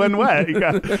 Slippery when wet.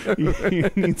 You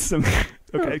need some.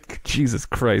 Okay. Jesus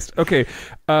Christ. Okay.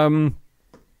 An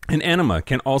enema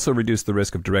can also reduce the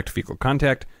risk of direct fecal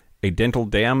contact. A dental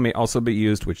dam may also be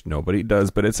used, which nobody does,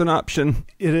 but it's an option.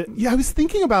 Yeah, I was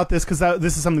thinking about this because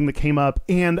this is something that came up,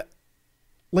 and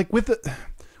with a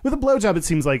blowjob, it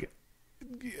seems like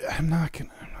I'm not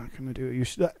gonna do it.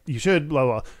 You should blah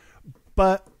blah.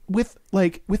 But with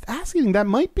ass eating, that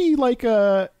might be I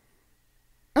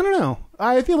don't know.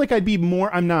 I feel like I'd be more.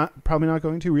 Probably not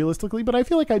going to realistically, but I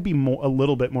feel like I'd be a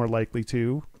little bit more likely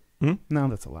to. No,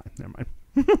 that's a lie. Never mind.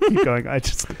 Keep going.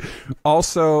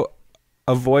 Also,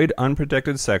 avoid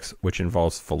unprotected sex, which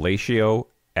involves fellatio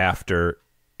after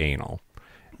anal.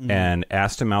 And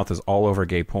ass to mouth is all over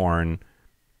gay porn,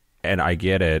 and I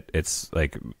get it. It's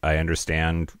I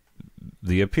understand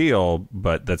the appeal,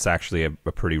 but that's actually a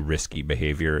pretty risky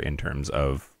behavior in terms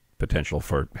of potential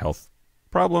for health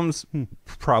problems.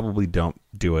 Probably don't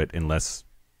do it unless,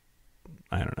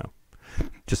 I don't know.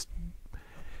 Just,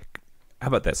 how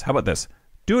about this?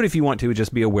 Do it if you want to,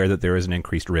 just be aware that there is an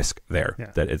increased risk there,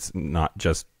 that it's not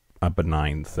just a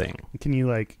benign thing. Can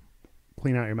you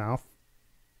clean out your mouth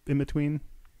in between?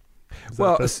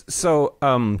 This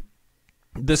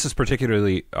is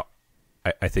particularly,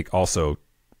 I think, also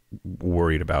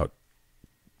worried about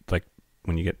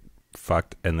when you get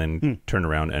fucked and then turn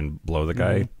around and blow the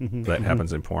guy. That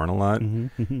happens in porn a lot.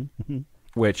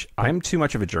 Which I'm too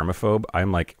much of a germaphobe.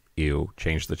 I'm ew,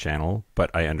 change the channel.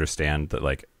 But I understand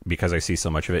that because I see so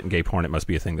much of it in gay porn, it must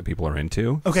be a thing that people are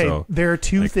into. Okay, so, there are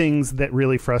two things that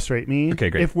really frustrate me. Okay,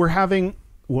 great. If we're having,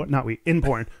 in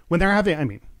porn, when they're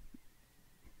having,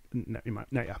 no, you might,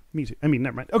 no, yeah, me too.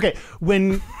 Never mind. Okay,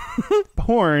 when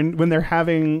they're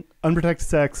having unprotected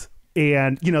sex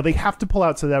and, they have to pull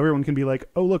out so that everyone can be like,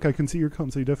 oh, look, I can see your cum,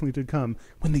 so you definitely did cum.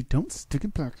 When they don't stick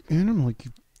it back in, I'm like,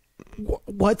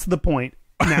 what's the point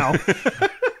now?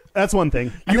 That's one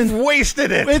thing. You've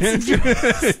wasted it. It's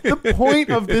just the point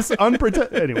of this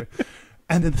unprotected. Anyway.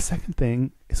 And then the second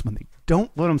thing is when they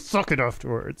don't let them suck it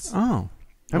afterwards. Oh.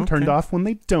 I'm turned off when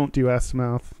they don't do ass to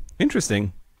mouth.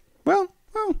 Interesting. Well,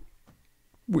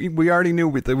 we already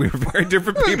knew that we were very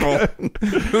different people.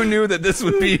 Who knew that this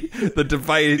would be the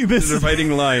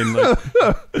dividing line?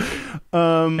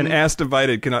 An ass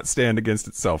divided cannot stand against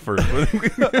itself. Butt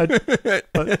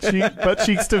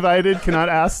cheeks divided cannot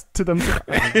ass to themselves.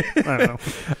 I don't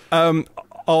know.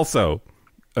 Also,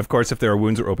 of course, if there are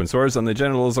wounds or open sores on the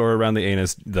genitals or around the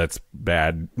anus, that's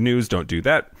bad news. Don't do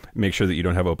that. Make sure that you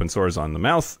don't have open sores on the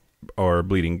mouth or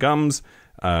bleeding gums.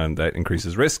 That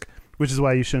increases risk. Which is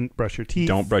why you shouldn't brush your teeth.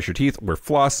 Don't brush your teeth, wear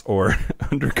floss, or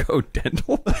undergo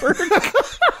dental work.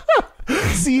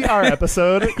 See our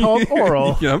episode called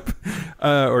Oral. Yep.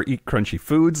 Or eat crunchy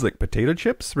foods like potato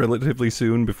chips relatively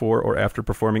soon before or after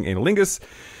performing analingus,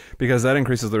 because that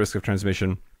increases the risk of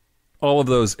transmission. all of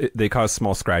those, they cause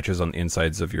small scratches on the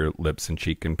insides of your lips and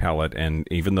cheek and palate, and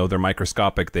even though they're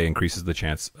microscopic, they increases the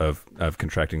chance of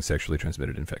contracting sexually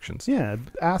transmitted infections. Yeah,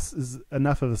 ass is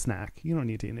enough of a snack. You don't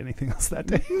need to eat anything else that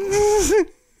day.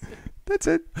 That's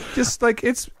it. Just like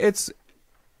it's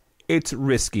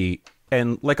risky,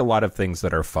 and like a lot of things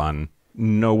that are fun,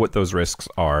 know what those risks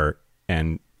are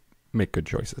and make good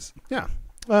choices. Yeah.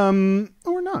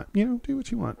 Or not, do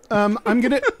what you want. I'm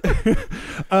gonna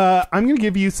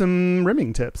give you some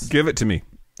rimming tips. Give it to me.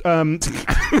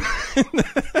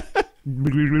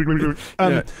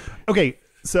 Okay,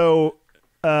 so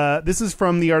this is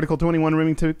from the article 21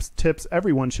 rimming tips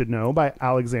everyone should know by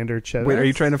Alexander Chavez. Wait, are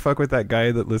you trying to fuck with that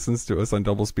guy that listens to us on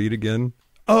double speed again?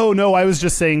 Oh no, I was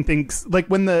just saying things like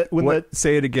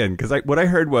say it again, because what I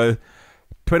heard was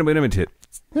 21 tips.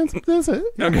 That's it.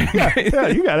 Okay. Yeah,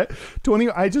 you got it. 20.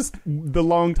 The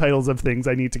long titles of things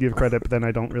I need to give credit, but then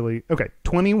I don't really. Okay.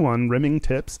 21 rimming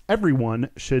tips everyone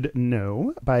should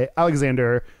know by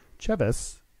Alexander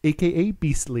Chavez, aka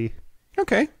Beastly.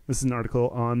 Okay. This is an article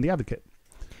on The Advocate.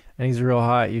 And he's real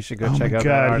hot. You should go check out that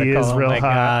God, article. he is real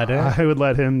hot. God. I would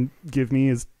let him give me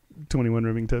his 21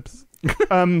 rimming tips.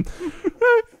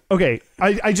 Okay,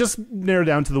 I just narrowed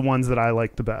down to the ones that I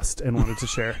like the best and wanted to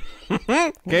share.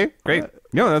 Okay, great.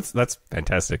 No, that's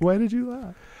fantastic. Why did you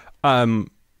laugh?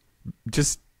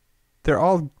 Just they're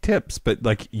all tips, but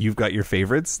like you've got your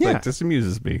favorites. Yeah. Like, just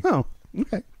amuses me. Oh,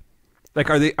 okay. Like,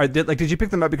 did you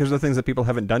pick them up because they're things that people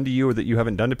haven't done to you or that you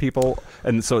haven't done to people,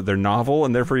 and so they're novel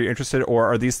and therefore you're interested,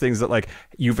 or are these things that like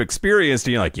you've experienced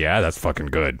and you're like, yeah, that's fucking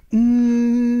good? It's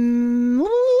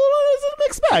a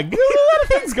mixed bag. There's a lot of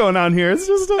things going on here. It's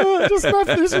just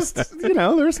nothing. There's just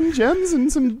there's some gems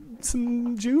and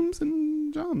some jooms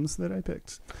and joms that I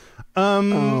picked.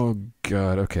 Oh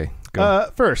God. Okay.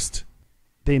 Go. First,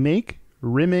 they make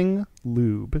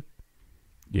lube.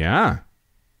 Yeah.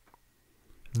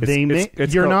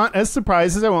 You're not as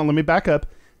surprised as I want. Let me back up.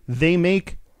 They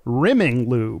make rimming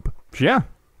lube. Yeah.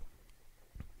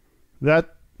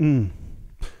 That. Should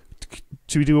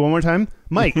we do it one more time,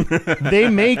 Mike? They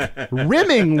make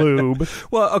rimming lube.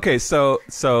 Well, okay. So.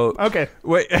 Okay.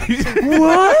 Wait.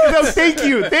 What? No, thank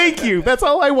you. That's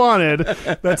all I wanted.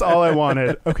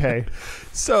 Okay.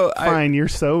 So fine. You're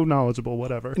so knowledgeable.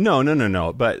 Whatever.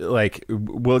 No. But like,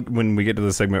 when we get to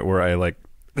the segment where I like.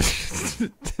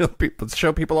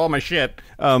 show people all my shit.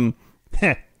 Yeah.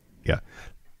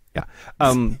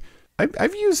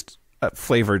 I've used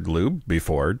flavored lube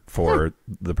before for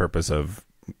the purpose of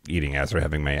eating ass or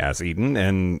having my ass eaten,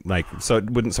 and like, so it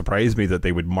wouldn't surprise me that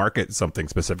they would market something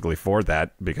specifically for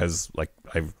that, because like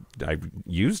I've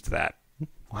used that.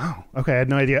 Wow. Okay, I had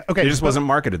no idea. Okay, it just wasn't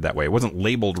marketed that way. It wasn't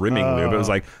labeled rimming lube. It was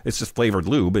like, it's just flavored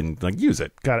lube, and like, use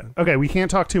it. Got it. Okay, we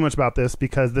can't talk too much about this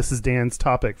because this is Dan's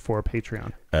topic for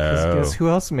Patreon. Guess who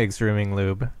else makes rimming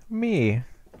lube? Me.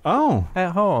 Oh.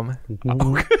 At home.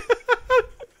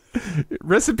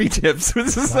 Recipe tips.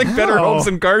 This is like Better Homes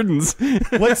and Gardens.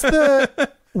 What's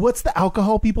the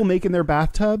alcohol people make in their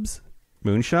bathtubs?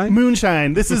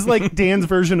 Moonshine. This is like Dan's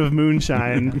version of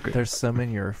moonshine. There's some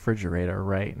in your refrigerator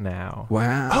right now.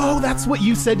 Wow. Oh, that's what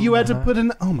you said you had to put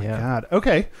in. Oh my God.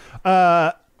 Okay.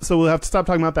 So we'll have to stop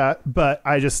talking about that. But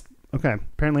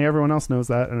apparently everyone else knows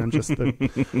that, and I'm just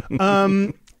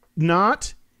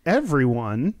not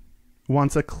everyone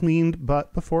wants a cleaned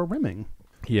butt before rimming.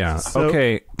 Yeah. So,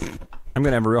 okay. I'm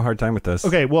gonna have a real hard time with this.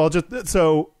 Okay. Well,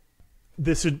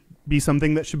 this should be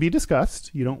something that should be discussed.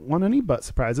 You don't want any butt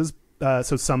surprises.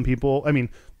 So some people, I mean,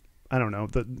 I don't know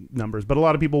the numbers, but a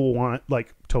lot of people will want it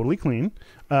like totally clean.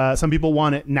 Some people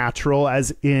want it natural,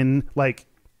 as in like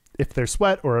if there's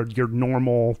sweat or your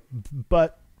normal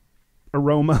butt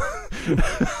aroma.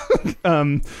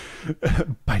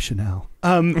 By Chanel.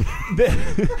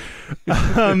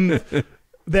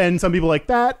 Then some people like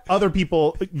that. Other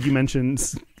people, you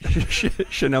mentioned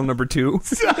Chanel number 2.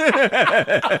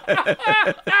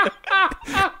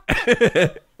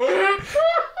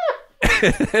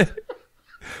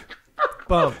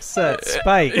 Bump, set,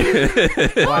 spike.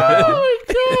 Wow. Oh my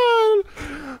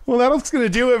God. Well, that's going to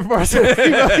do it for us,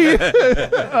 everybody.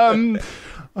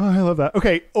 I love that.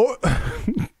 Okay.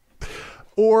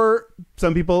 Or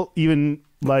some people even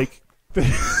like...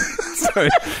 Sorry.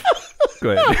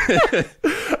 Go ahead.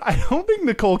 I don't think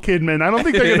Nicole Kidman, I don't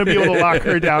think they're going to be able to lock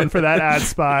her down for that ad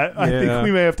spot. I think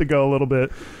we may have to go a little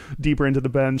bit deeper into the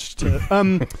bench.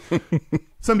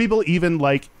 Some people even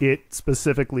like it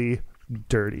specifically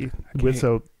dirty.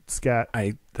 Okay. Scat.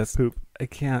 Poop.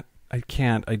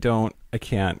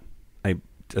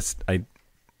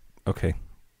 Okay.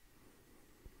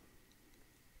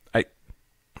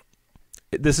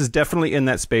 This is definitely in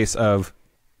that space of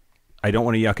I don't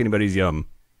want to yuck anybody's yum.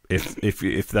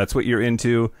 if that's what you're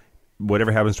into,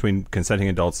 whatever happens between consenting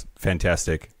adults,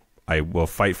 fantastic. I will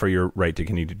fight for your right to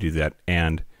continue to do that.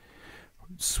 And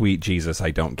sweet Jesus,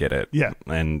 I don't get it. Yeah.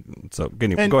 And so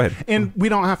go ahead. And we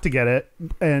don't have to get it.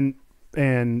 And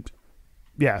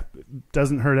yeah, it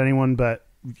doesn't hurt anyone, but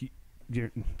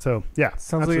so yeah.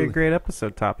 Sounds absolutely. like a great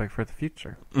episode topic for the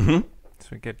future. Mm-hmm. So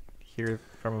we get hear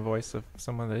from a voice of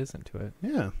someone that is into it.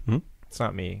 Yeah. Mm-hmm. It's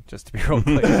not me, just to be real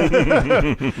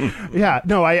clear. Yeah,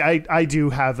 no, I do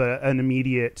have an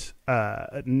immediate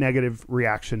negative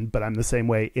reaction, but I'm the same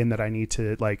way in that I need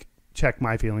to like check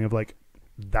my feeling of like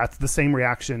that's the same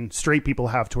reaction straight people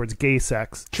have towards gay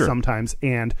sex sometimes,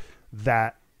 and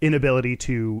that inability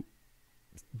to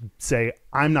say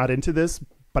I'm not into this,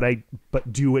 but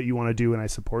do what you want to do and I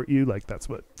support you. Like that's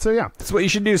what. So yeah, that's what you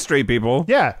should do, straight people.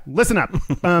 Yeah, listen up.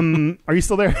 Are you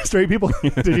still there, straight people?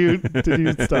 Did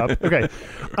you stop? Okay.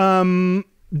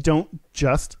 Don't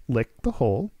just lick the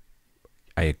hole.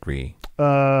 I agree.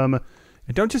 And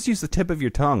don't just use the tip of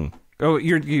your tongue. Oh,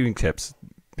 you're giving tips.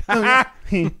 No,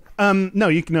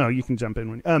 you can jump in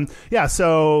when. Yeah.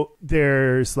 So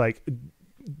there's like.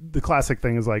 The classic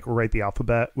thing is like write the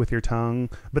alphabet with your tongue,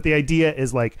 but the idea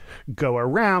is like go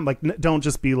around, like don't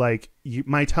just be like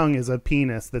my tongue is a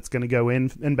penis that's going to go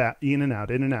in and back, in and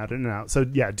out, in and out, in and out. So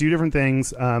yeah, do different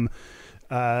things.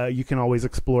 You can always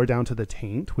explore down to the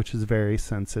taint, which is very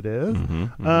sensitive.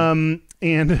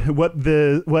 And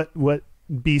what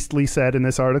Beastly said in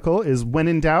this article is, when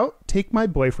in doubt, take my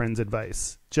boyfriend's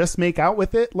advice. Just make out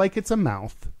with it like it's a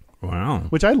mouth. Wow.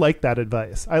 Which I like that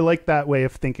advice. I like that way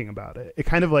of thinking about it. It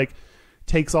kind of like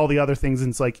takes all the other things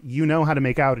and it's like, you know how to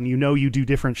make out and you know you do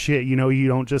different shit. You know you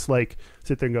don't just like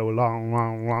sit there and go long,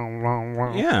 long, long, long,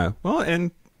 long. Yeah. Well, and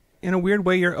in a weird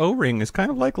way, your O-ring is kind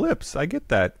of like lips. I get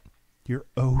that. Your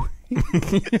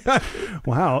O-ring?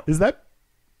 Wow. Is that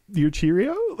your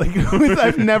Cheerio? Like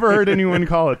I've never heard anyone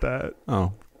call it that.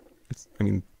 Oh.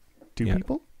 Do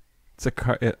people? It's a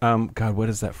car. God, what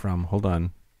is that from? Hold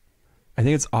on. I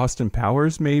think it's Austin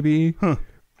Powers, maybe.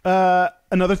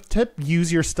 Another tip,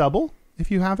 use your stubble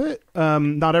if you have it.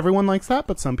 Not everyone likes that,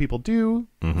 but some people do.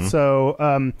 Mm-hmm.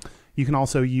 So you can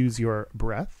also use your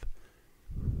breath.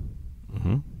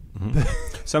 Mm-hmm. Mm-hmm.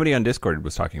 Somebody on Discord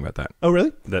was talking about that. Oh,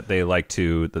 really? That they like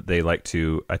to,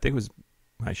 I think it was,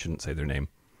 I shouldn't say their name.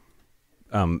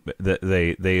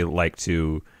 That they like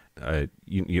to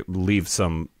you leave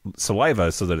some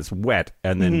saliva so that it's wet,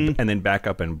 and then back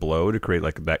up and blow to create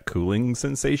like that cooling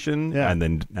sensation, and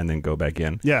then go back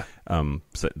in. Yeah.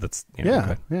 So that's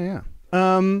yeah.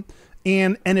 And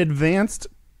an advanced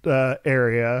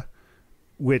area,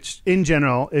 which in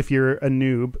general, if you're a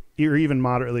noob or even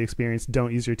moderately experienced,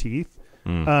 don't use your teeth.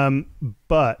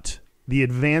 But the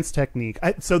advanced technique.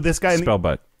 So this guy spell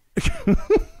butt. This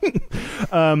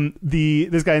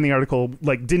guy in the article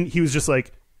he was just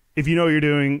like, if you know what you're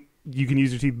doing, you can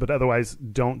use your teeth, but otherwise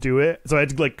don't do it. So I had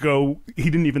to go, he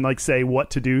didn't even say what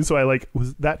to do. So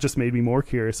that just made me more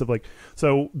curious of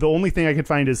so the only thing I could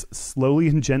find is slowly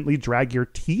and gently drag your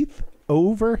teeth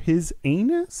over his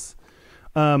anus,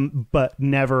 but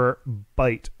never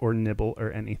bite or nibble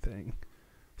or anything.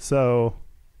 So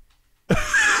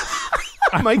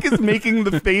Mike is making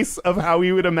the face of how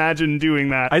he would imagine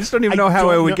doing that. I just don't even know how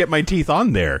I would get my teeth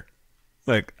on there.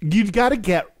 You've got to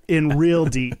get in real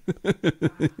deep.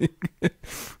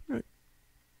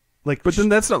 But then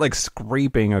that's not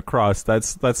scraping across.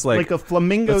 That's like a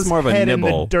flamingo's more of a head nibble.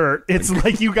 In the dirt.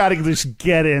 It's you got to just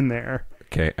get in there.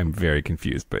 Okay, I'm very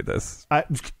confused by this.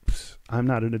 I'm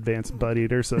not an advanced butt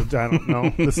eater, so I don't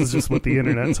know. This is just what the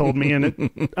internet told me in it.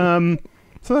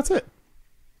 So that's it.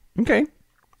 Okay.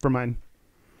 For mine.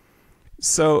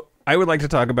 So I would like to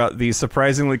talk about the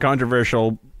surprisingly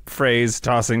controversial phrase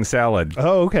tossing salad.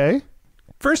 Oh, okay.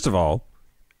 First of all,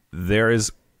 there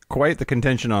is quite the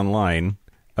contention online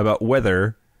about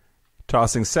whether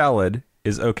tossing salad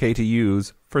is okay to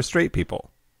use for straight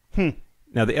people.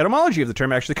 Now, the etymology of the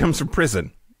term actually comes from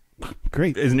prison.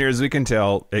 Great. As near as we can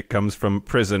tell, it comes from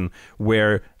prison,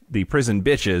 where the prison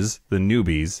bitches, the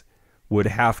newbies, would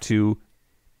have to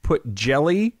put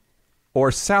jelly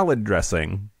or salad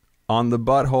dressing on the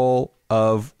butthole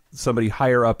of somebody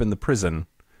higher up in the prison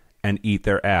and eat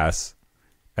their ass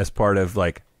as part of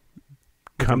an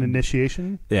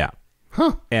initiation. Yeah.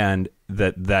 Huh. And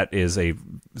that is a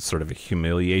sort of a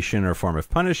humiliation or form of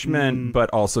punishment, but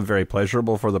also very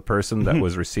pleasurable for the person that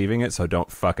was receiving it, so don't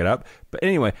fuck it up. But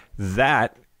anyway,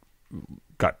 that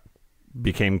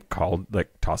became called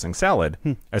tossing salad.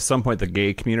 At some point the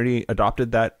gay community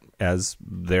adopted that as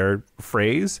their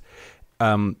phrase.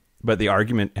 But the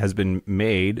argument has been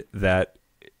made that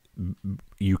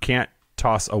you can't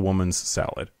toss a woman's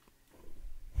salad.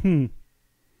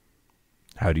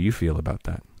 How do you feel about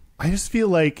that? I just feel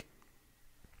like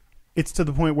it's to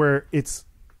the point where it's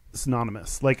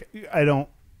synonymous. Like I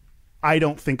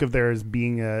don't think of there as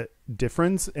being a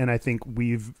difference, and I think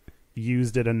we've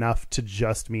used it enough to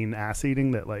just mean ass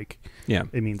eating that like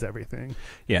it means everything.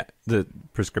 Yeah, the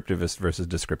prescriptivist versus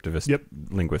descriptivist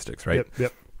linguistics, right?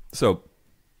 Yep. So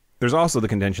there's also the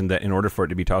contention that in order for it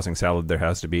to be tossing salad, there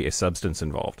has to be a substance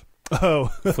involved. Oh.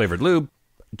 Flavored lube,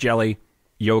 jelly,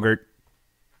 yogurt,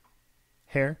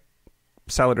 hair,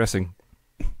 salad dressing.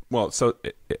 Well, so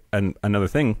and another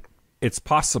thing, it's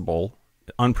possible,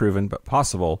 unproven but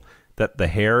possible, that the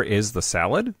hair is the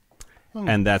salad.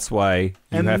 And that's why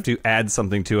you have to add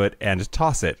something to it and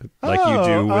toss it like you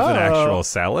do with an actual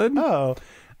salad. Oh.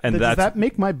 And does that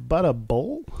make my butt a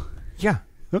bowl? Yeah.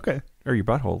 Okay. Or your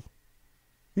butthole.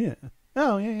 Yeah.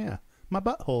 Oh, yeah. My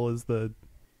butthole is the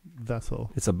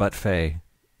vessel. It's a butt-fay.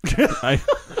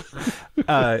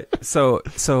 So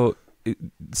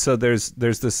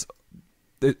there's this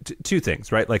two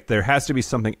things, right? Like there has to be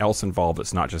something else involved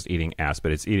that's not just eating ass,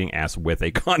 but it's eating ass with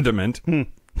a condiment.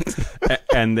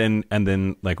 and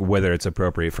then like whether it's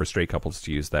appropriate for straight couples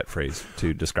to use that phrase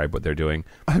to describe what they're doing.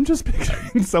 I'm just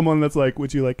picturing someone that's like,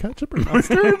 would you like ketchup or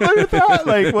mustard? Look at that.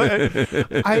 Like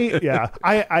what?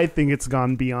 I think it's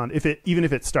gone beyond even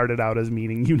if it started out as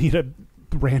meaning you need a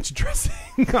ranch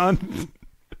dressing on.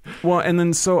 Well, and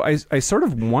then so I sort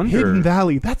of wonder, Hidden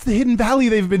Valley. That's the Hidden Valley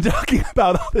they've been talking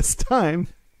about all this time.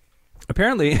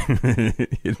 Apparently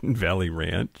Hidden Valley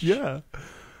Ranch. Yeah.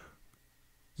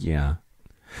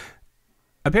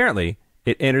 Apparently,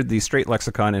 it entered the straight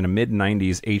lexicon in a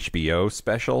mid-90s HBO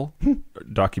special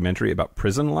documentary about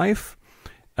prison life.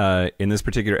 In this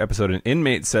particular episode, an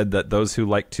inmate said that those who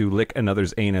like to lick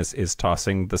another's anus is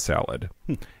tossing the salad.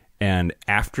 And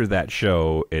after that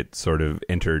show, it sort of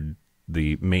entered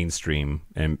the mainstream,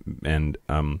 and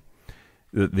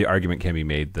the argument can be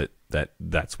made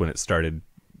that's when it started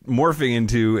morphing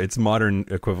into its modern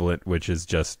equivalent, which is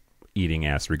just eating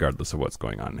ass regardless of what's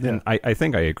going on. Yeah. And I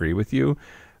think I agree with you.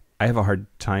 I have a hard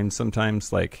time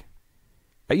sometimes, like,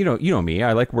 you know me,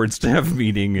 I like words to have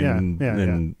meaning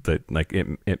and that like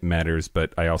it matters,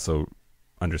 but I also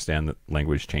understand that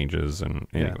language changes, and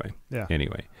anyway.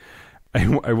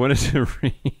 I wanted to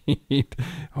read,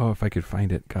 if I could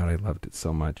find it. God, I loved it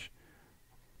so much.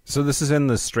 So this is in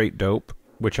the Straight Dope,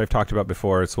 which I've talked about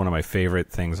before. It's one of my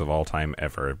favorite things of all time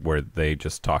ever, where they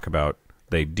just talk about,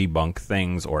 they debunk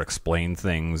things or explain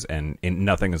things, and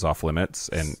nothing is off limits.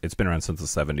 And it's been around since the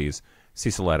 70s.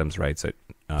 Cecil Adams writes it.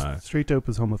 Straight Dope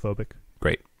is homophobic.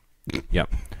 Great.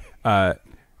 Yep. But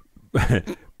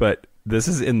this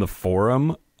is in the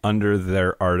forum under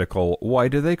their article, Why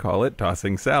Do They Call It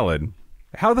Tossing Salad?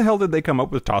 How the hell did they come up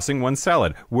with tossing one's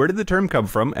salad? Where did the term come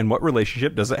from, and what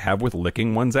relationship does it have with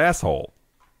licking one's asshole?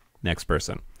 Next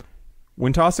person.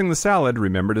 When tossing the salad,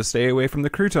 remember to stay away from the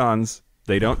croutons.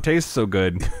 They don't taste so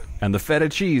good. And the feta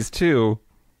cheese, too.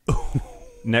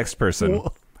 Next person.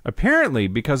 Apparently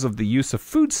because of the use of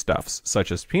foodstuffs,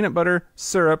 such as peanut butter,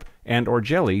 syrup, and or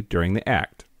jelly during the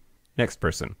act. Next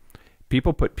person.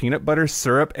 People put peanut butter,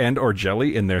 syrup, and or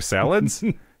jelly in their salads?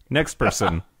 Next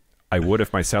person. I would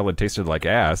if my salad tasted like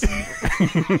ass.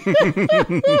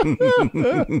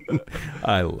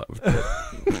 I loved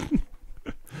it.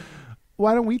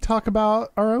 Why don't we talk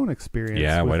about our own experience?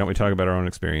 Yeah, why don't we talk about our own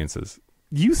experiences?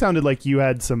 You sounded like you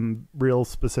had some real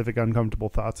specific uncomfortable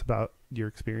thoughts about your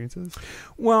experiences.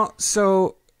 Well,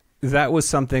 so that was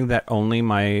something that only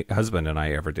my husband and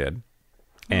I ever did.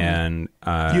 And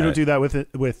you don't do that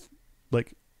with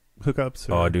like hookups?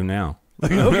 Or? Oh, I do now.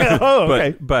 Okay. Oh,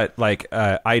 okay. But like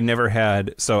I never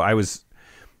had. So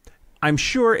I'm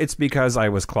sure it's because I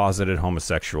was closeted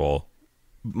homosexual.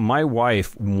 My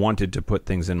wife wanted to put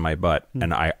things in my butt,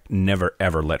 and I never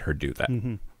ever let her do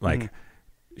that. Like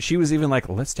she was even like,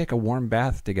 let's take a warm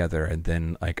bath together, and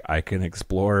then like I can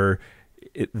explore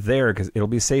it there because it'll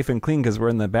be safe and clean because we're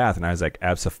in the bath. And I was like,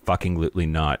 abso-fucking-lutely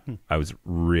not. I was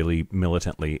really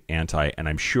militantly anti, and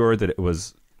I'm sure that it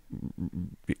was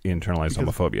internalized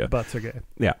homophobia. Butts are gay.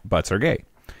 Yeah, butts are gay.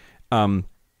 And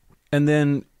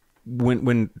then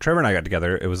when Trevor and I got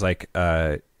together, it was like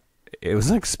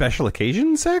special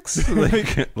occasion sex.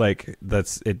 like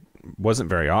that's, it wasn't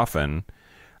very often.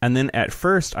 And then at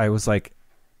first I was like,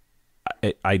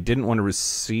 I didn't want to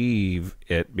receive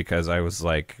it because I was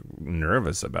like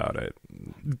nervous about it.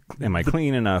 Am I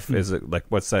clean enough? Is it like,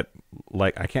 what's that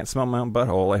like? I can't smell my own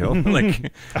butthole. I hope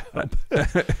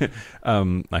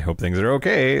I hope things are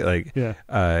okay. Like,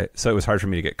 yeah. So it was hard for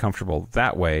me to get comfortable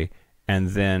that way. And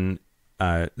then,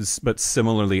 but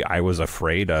similarly, I was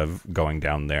afraid of going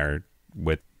down there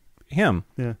with him.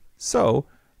 Yeah. So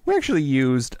we actually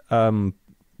used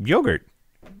yogurt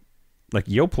like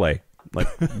Yoplait,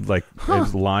 like it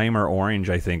was lime or orange,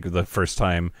 I think, the first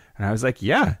time, and I was like,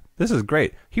 yeah, this is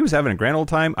great. He was having a grand old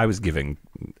time. I was giving,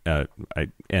 I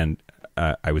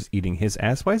was eating his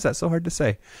ass. Why is that so hard to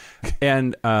say?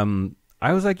 And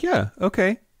I was like, yeah,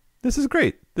 okay, this is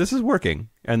great. This is working.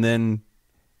 And then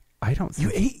I don't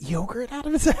think... You ate yogurt out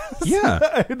of his ass?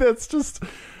 Yeah. That's just...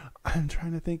 I'm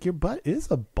trying to think. Your butt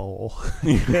is a bowl.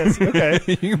 Yes, okay.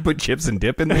 You can put chips and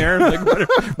dip in there, like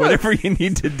whatever you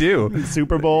need to do.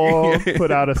 Super Bowl, put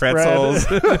out a pretzels.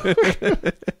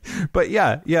 spread. But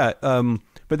yeah.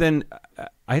 But then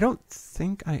I don't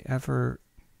think I ever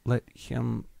let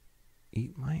him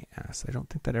eat my ass. I don't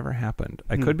think that ever happened.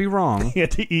 I could be wrong. He had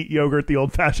to eat yogurt the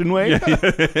old-fashioned way.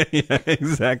 Yeah,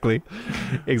 exactly.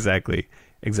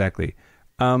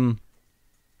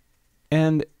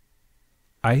 And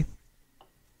I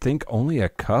think only a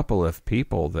couple of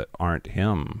people that aren't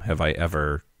him have I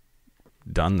ever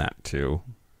done that to.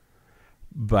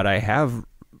 But I have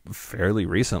fairly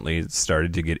recently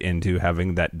started to get into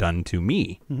having that done to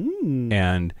me.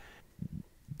 And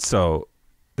so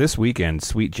this weekend,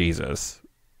 sweet Jesus,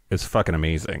 is fucking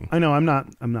amazing. I know. I'm not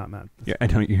mad. Yeah, I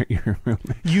know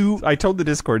I told the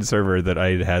Discord server that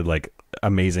I had like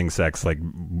amazing sex, like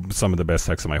some of the best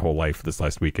sex of my whole life this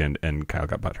last weekend, and Kyle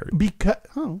got butthurt.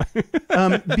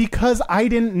 Because I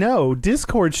didn't know.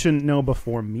 Discord shouldn't know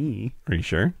before me. Are you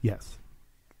sure? Yes.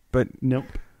 But Nope.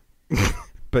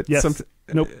 but Yes.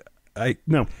 Nope.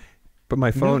 No. But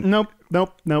my phone. Nope.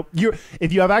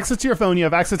 If you have access to your phone, you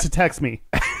have access to text me.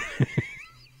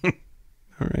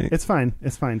 All right. It's fine.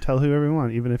 Tell whoever you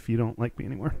want, even if you don't like me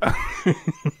anymore.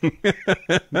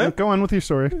 No, go on with your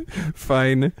story.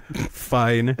 Fine.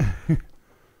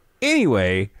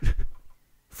 Anyway,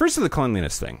 first of the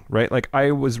cleanliness thing, right? Like,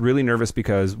 I was really nervous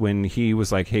because when he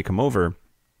was like, "Hey, come over."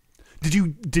 Did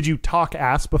you talk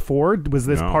ass before? Was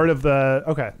this part of the?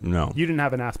 Okay. No. You didn't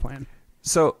have an ass plan.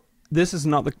 So this is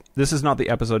not the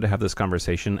episode to have this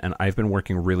conversation, and I've been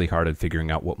working really hard at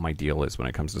figuring out what my deal is when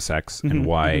it comes to sex and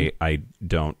why I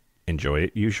don't enjoy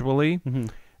it usually.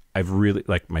 I've really,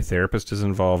 like, my therapist is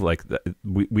involved. Like,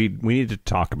 we need to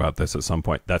talk about this at some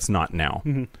point. That's not now.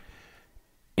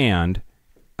 And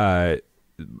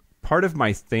part of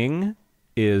my thing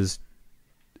is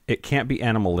it can't be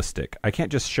animalistic. I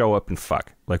can't just show up and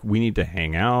fuck. Like, we need to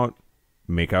hang out,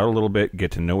 make out a little bit,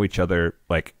 get to know each other.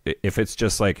 Like, if it's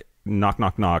just like knock,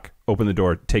 knock, knock, open the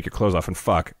door, take your clothes off and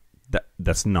fuck,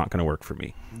 that's not going to work for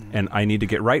me. And I need to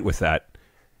get right with that.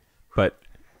 But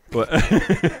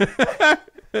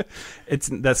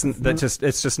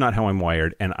it's just not how I'm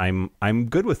wired, and I'm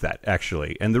good with that,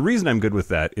 actually. And the reason I'm good with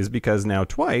that is because now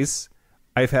twice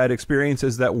I've had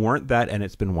experiences that weren't that, and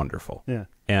it's been wonderful. Yeah.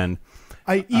 And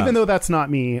even though that's not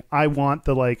me, I want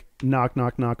the like knock,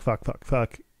 knock, knock, fuck, fuck,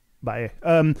 fuck, bye.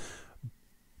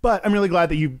 But I'm really glad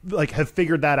that you like have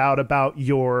figured that out about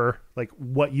your like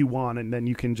what you want, and then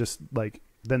you can just like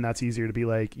then that's easier to be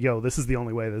like, yo, this is the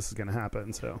only way this is going to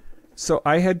happen. So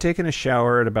I had taken a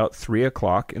shower at about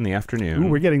 3:00 in the afternoon. Ooh,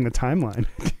 we're getting the timeline.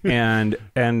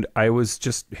 and I was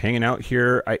just hanging out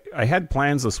here. I had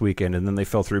plans this weekend, and then they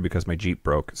fell through because my Jeep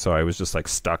broke. So I was just like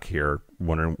stuck here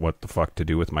wondering what the fuck to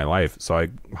do with my life. So I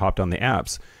hopped on the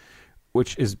apps,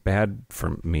 which is bad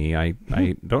for me. I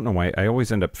don't know why. I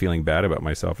always end up feeling bad about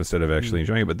myself instead of actually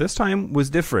enjoying it. But this time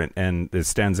was different, and it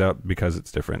stands out because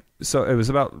it's different. So it was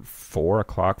about 4:00,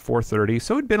 4:30.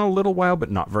 So it'd been a little while,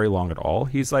 but not very long at all.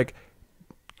 He's like,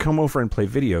 come over and play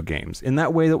video games. In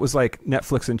that way, that was like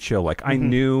Netflix and chill. Like, I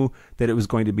knew that it was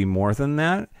going to be more than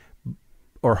that,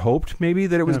 or hoped maybe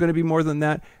that it was going to be more than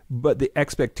that. But the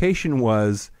expectation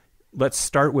was, let's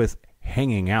start with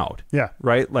hanging out. Yeah.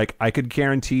 Right? Like, I could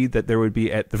guarantee that there would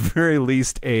be at the very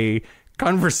least a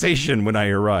conversation when I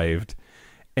arrived.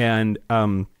 And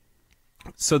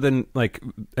so then like,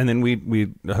 and then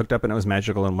we hooked up, and it was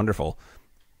magical and wonderful.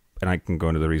 And I can go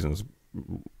into the reasons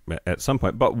at some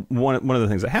point. But one of the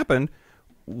things that happened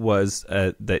was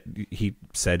that he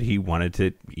said he wanted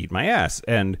to eat my ass.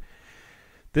 And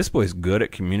this boy's good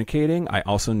at communicating. I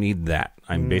also need that.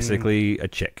 I'm basically a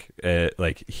chick.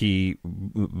 Like, he,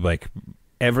 like,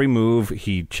 every move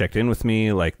he checked in with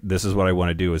me, like, this is what I want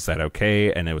to do. Is that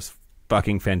okay? And it was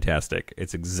fucking fantastic.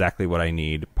 It's exactly what I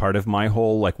need. Part of my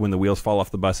whole, like, when the wheels fall off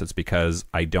the bus, it's because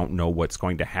I don't know what's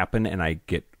going to happen, and I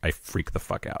freak the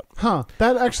fuck out. Huh.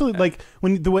 That actually, like,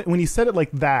 when you said it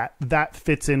like that, that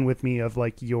fits in with me of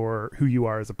like who you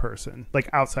are as a person, like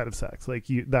outside of sex. Like,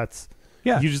 you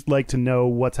just like to know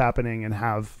what's happening and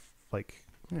have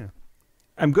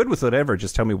I'm good with whatever.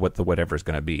 Just tell me what the whatever is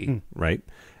going to be, right?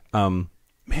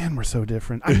 Man, we're so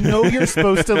different. I know you're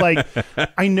supposed to like,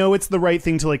 I know it's the right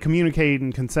thing to like communicate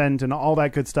and consent and all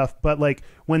that good stuff. But like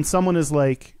when someone is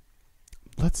like,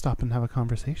 let's stop and have a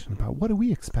conversation about what do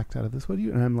we expect out of this? What do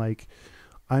you, and I'm like,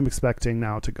 I'm expecting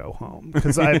now to go home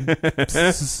because I'm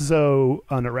so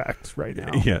unerect right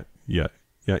now. Yeah.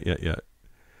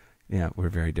 We're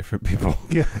very different people.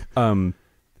 Yeah.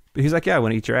 He's like, yeah, I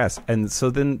want to eat your ass. And so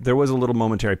then there was a little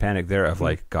momentary panic there of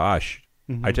like, gosh,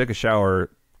 I took a shower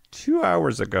 2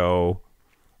 hours ago.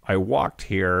 I walked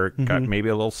here, got maybe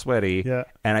a little sweaty,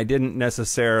 and I didn't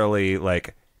necessarily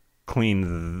like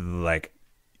clean like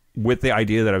with the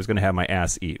idea that I was going to have my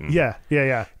ass eaten.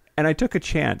 Yeah. And I took a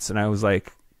chance, and I was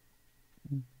like,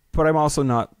 but I'm also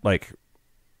not like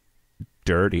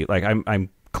dirty. Like I'm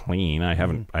clean. I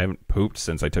haven't pooped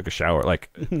since I took a shower. Like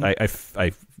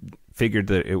I figured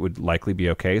that it would likely be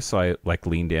okay, so I like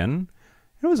leaned in.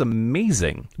 It was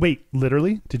amazing. Wait,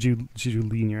 literally? Did you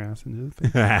lean your ass into the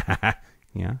thing?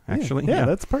 Yeah, actually. Yeah,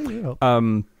 that's part of it.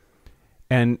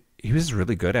 And he was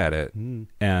really good at it.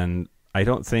 And I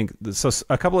don't think so.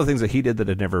 A couple of things that he did that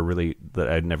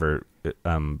I'd never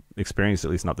experienced,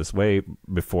 at least not this way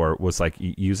before, was like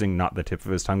using not the tip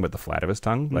of his tongue but the flat of his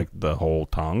tongue, like the whole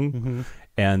tongue,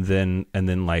 and then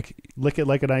like lick it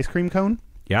like an ice cream cone.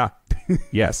 Yeah.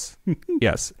 Yes.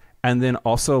 And then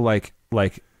also like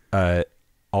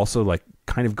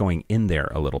kind of going in there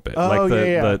a little bit, like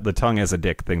the tongue as a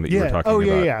dick thing that you were talking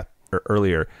about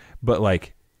earlier, but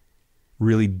like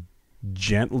really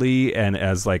gently, and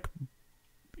as like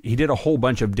he did a whole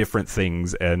bunch of different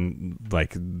things, and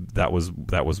like that was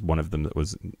one of them that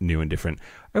was new and different.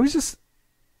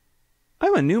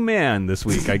 I'm a new man this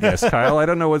week, I guess. Kyle, I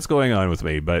don't know what's going on with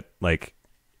me, but like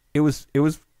it was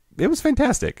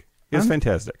fantastic. It was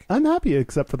fantastic. I'm happy,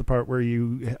 except for the part where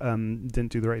you didn't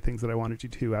do the right things that I wanted you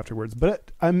to afterwards.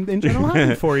 But I'm in general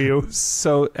happy for you.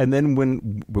 So, and then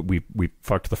when we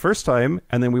fucked the first time,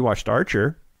 and then we watched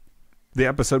Archer, the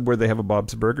episode where they have a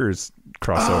Bob's Burgers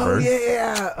crossover. Oh,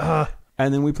 yeah.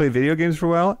 And then we played video games for a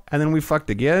while, and then we fucked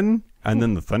again, and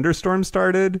then the thunderstorm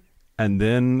started, and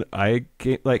then I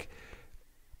came, like,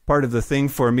 part of the thing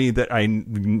for me that I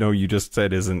know you just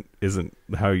said isn't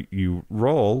how you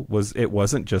roll was it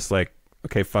wasn't just like,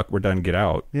 okay, fuck, we're done, get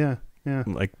out. Yeah.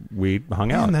 Like we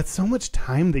hung out. And that's so much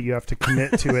time that you have to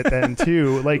commit to it then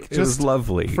too. Like it was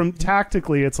lovely. From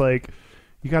tactically, it's like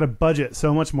you got to budget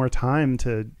so much more time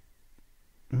to,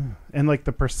 and like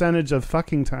the percentage of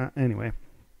fucking time. Anyway,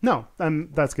 no,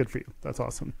 that's good for you. That's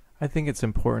awesome. I think it's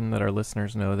important that our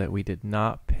listeners know that we did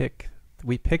not pick.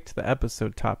 We picked the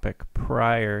episode topic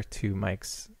prior to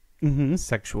Mike's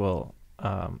sexual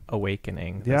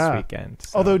awakening this weekend.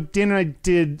 So. Although Dan and I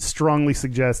did strongly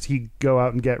suggest he go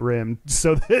out and get rimmed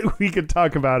so that we could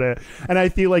talk about it. And I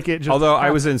feel like it just... Although I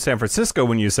was in San Francisco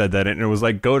when you said that, and it was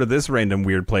like, go to this random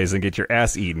weird place and get your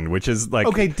ass eaten, which is like...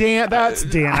 Okay, Dan, that's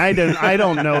Dan. I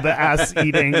don't know the ass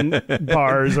eating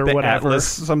bars or the whatever. Atlas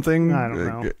something? I don't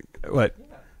know. What?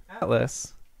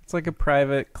 Atlas. It's like a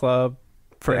private club.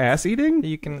 For ass eating?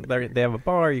 You can. They have a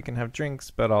bar. You can have drinks,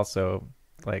 but also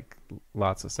like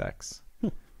lots of sex.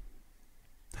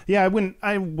 Yeah,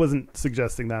 I wasn't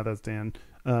suggesting that. That's Dan.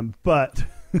 But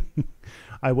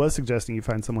I was suggesting you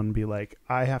find someone and be like,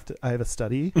 I have a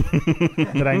study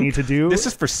that I need to do. This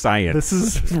is for science. This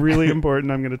is really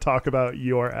important. I'm going to talk about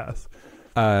your ass.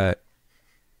 I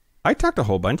talked a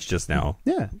whole bunch just now.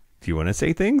 Yeah. Do you want to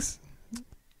say things?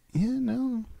 Yeah.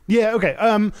 No. Yeah. Okay.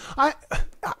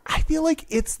 I feel like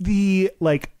it's the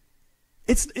like,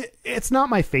 it's not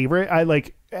my favorite. I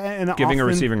like and giving often, or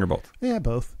receiving or both. Yeah,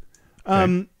 both.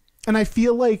 Okay. And I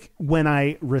feel like when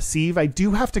I receive, I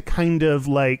do have to kind of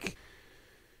like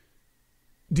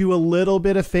do a little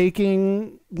bit of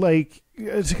faking, like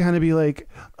to kind of be like,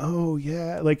 oh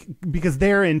yeah, like because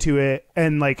they're into it,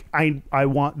 and like I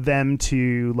want them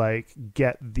to like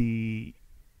get the,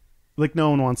 like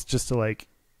no one wants just to like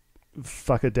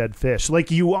fuck a dead fish, like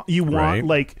you want right.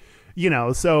 Like, you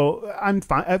know, so I'm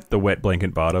fine. The wet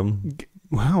blanket bottom.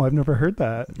 Wow, I've never heard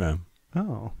that. No.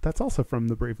 Oh, that's also from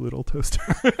the Brave Little Toaster.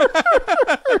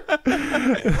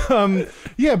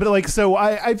 Yeah, but like, so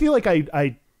I feel like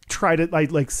I try to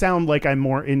like sound like I'm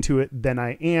more into it than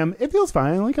I am. It feels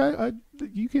fine. Like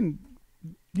you can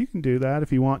do that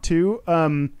if you want to.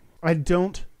 I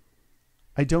don't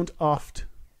oft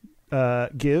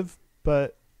give,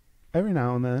 but every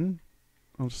now and then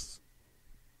I'll just,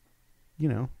 you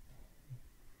know,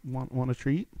 want to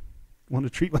treat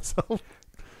myself.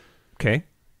 Okay.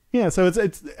 Yeah, so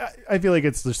it's. I feel like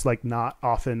it's just like not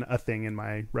often a thing in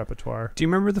my repertoire. Do you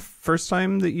remember the first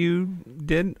time that you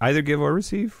did either give or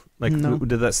receive? Like, No.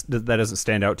 Did that doesn't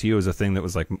stand out to you as a thing that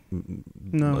was like,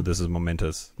 No. this is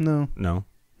momentous? No. No.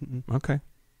 Okay.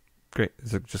 Great.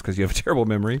 Is it just because you have a terrible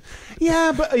memory?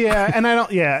 Yeah, and I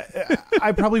don't. Yeah,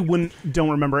 I probably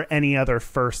don't remember any other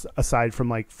first aside from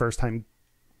like first time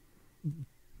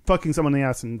fucking someone in the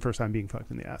ass and first time being fucked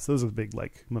in the ass. Those are the big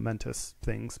like momentous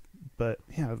things. But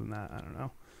yeah, other than that, I don't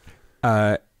know.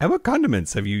 How about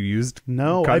condiments? Have you used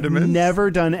condiments? I've never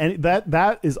done any.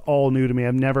 That is all new to me.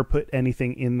 I've never put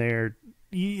anything in there,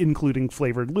 including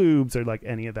flavored lubes or like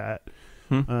any of that.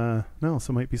 No,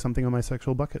 so it might be something on my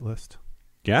sexual bucket list.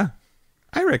 Yeah,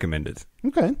 I recommend it.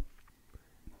 Okay.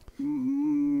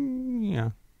 Yeah.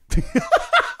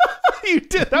 You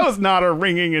did. That was not a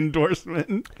ringing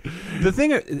endorsement.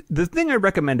 The thing I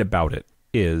recommend about it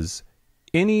is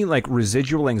any like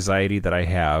residual anxiety that I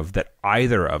have that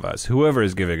either of us, whoever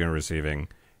is giving and receiving,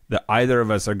 that either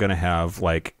of us are going to have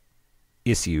like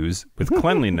issues with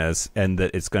cleanliness and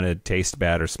that it's going to taste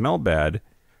bad or smell bad.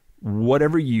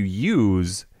 Whatever you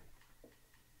use,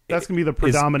 that's going to be the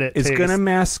predominant It's taste. going to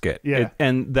mask it. Yeah.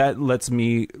 And that lets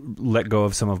me let go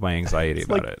of some of my anxiety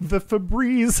about like it. The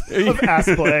Febreze of ass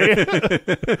play.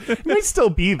 It might still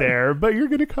be there, but you're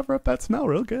going to cover up that smell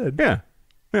real good. Yeah.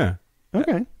 Yeah.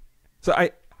 Okay. So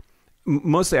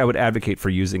mostly I would advocate for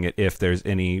using it if there's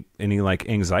any like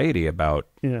anxiety about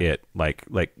it, like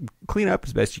clean up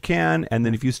as best you can. And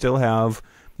then if you're still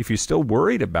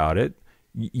worried about it,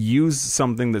 use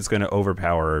something that's going to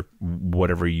overpower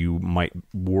whatever you might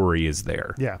worry is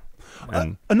there. Yeah.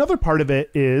 And another part of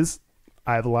it is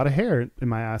I have a lot of hair in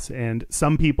my ass, and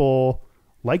some people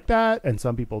like that and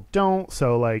some people don't.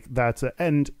 So like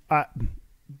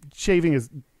shaving is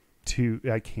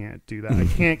I can't do that. I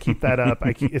can't keep that up.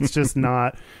 It's just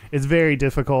not. It's very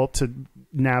difficult to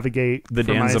navigate. The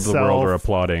for Dans myself. of the world are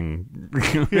applauding.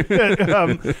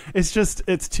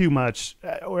 It's too much,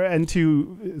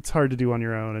 it's hard to do on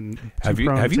your own. And have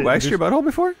you waxed your butthole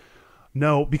before?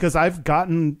 No, because I've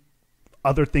gotten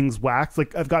other things waxed.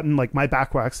 Like I've gotten like my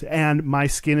back waxed, and my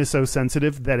skin is so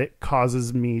sensitive that it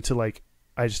causes me to like.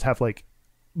 I just have like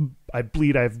I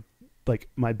bleed. Like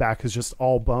my back is just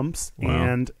all bumps. Wow.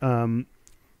 And I've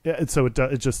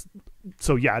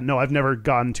never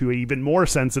gone to an even more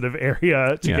sensitive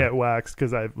area to get waxed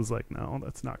because I was like, no,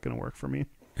 that's not going to work for me.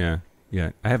 Yeah,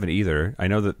 I haven't either. I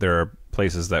know that there are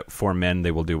places that for men they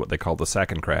will do what they call the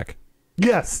sack and crack.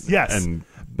 Yes, and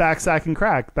back sack and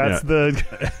crack. That's the.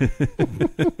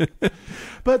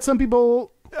 But some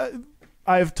people.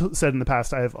 I've said in the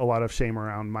past I have a lot of shame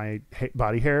around my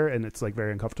body hair, and it's like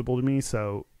very uncomfortable to me.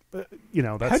 So. That's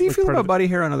how do you like feel about body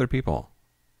hair on other people?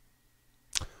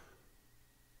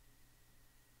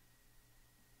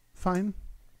 Fine.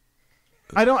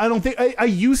 I don't think I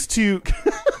used to.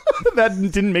 That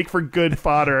didn't make for good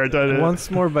fodder.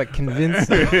 Once more, but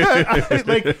convincing.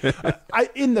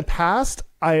 In the past,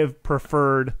 I have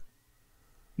preferred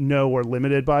no or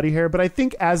limited body hair, but I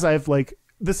think as I've like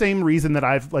the same reason that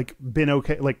I've like been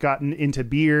okay, like gotten into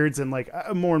beards and like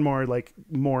more and more like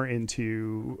more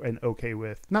into and okay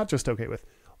with, not just okay with,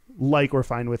 like or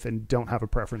fine with, and don't have a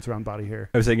preference around body hair.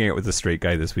 I was hanging out with a straight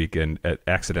guy this weekend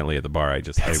accidentally at the bar. I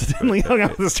hung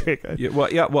out with a straight guy.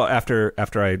 Well, after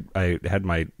I had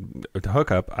my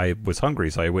hookup, I was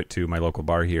hungry, so I went to my local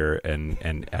bar here and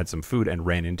had some food and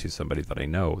ran into somebody that I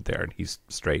know there, and he's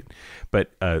straight.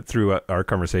 But through our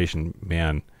conversation,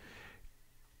 man.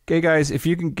 Gay guys, if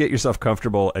you can get yourself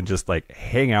comfortable and just like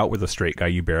hang out with a straight guy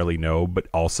you barely know, but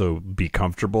also be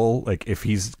comfortable, like if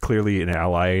he's clearly an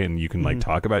ally and you can like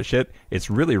talk about shit, it's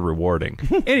really rewarding.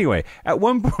 Anyway, at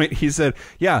one point he said,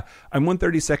 "Yeah, I'm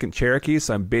 132nd Cherokee,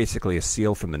 so I'm basically a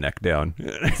seal from the neck down,"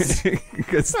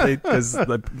 because like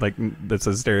that's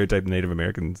a stereotype. Native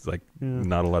Americans like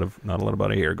not a lot of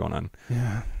body hair going on.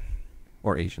 Yeah,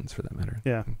 or Asians for that matter.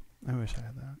 Yeah, I wish I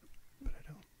had that, but I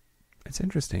don't. It's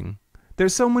interesting.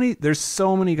 There's so many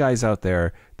guys out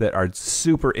there that are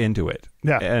super into it.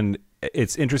 Yeah. And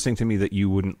it's interesting to me that you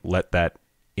wouldn't let that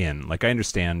in. Like, I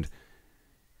understand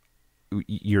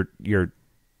you're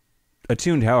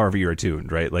attuned however you're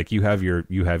attuned, right? Like you have your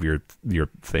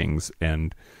things,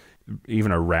 and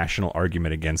even a rational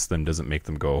argument against them doesn't make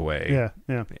them go away.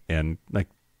 Yeah. And like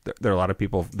there are a lot of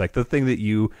people, like the thing that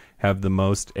you have the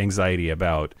most anxiety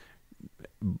about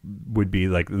would be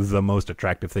like the most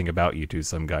attractive thing about you to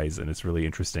some guys, and it's really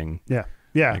interesting. Yeah.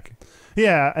 And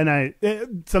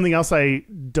something else I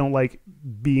don't like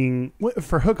being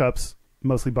for hookups,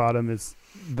 mostly bottom, is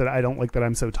that I don't like that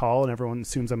I'm so tall and everyone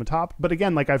assumes I'm a top. But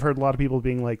again, like I've heard a lot of people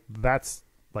being like, that's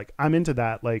like, I'm into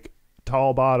that, like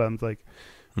tall bottoms, like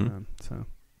so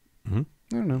I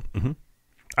don't know.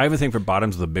 I have a thing for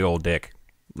bottoms with a big old dick.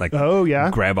 Like, oh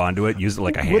yeah, grab onto it, use it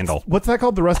like a handle. What's that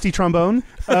called? The rusty trombone?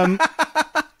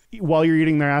 while you're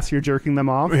eating their ass, you're jerking them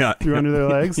off through under their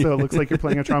legs, so it looks like you're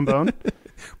playing a trombone.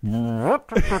 Yeah,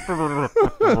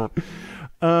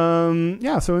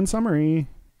 so in summary,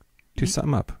 to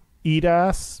sum up, eat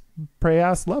ass, pray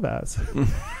ass, love ass.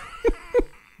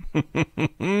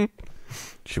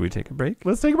 Should we take a break?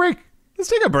 Let's take a break. Let's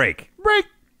take a break. Break.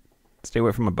 Stay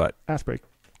away from my butt. Ass break.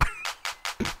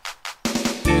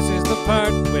 This is the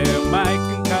part where Mike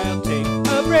and Kyle take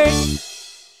a break.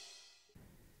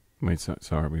 Wait, so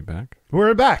are we back?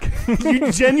 We're back.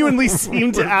 You genuinely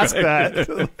seem to ask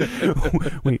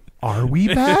that. Wait, are we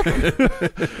back?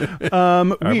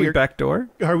 Are we back door?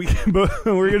 Are we?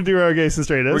 We're gonna do our Gayest and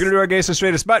Straightest. We're gonna do our Gayest and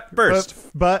Straightest, but first.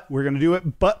 But we're gonna do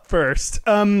it. But first.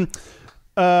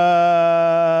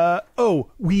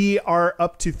 We are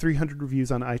up to 300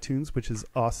 reviews on iTunes, which is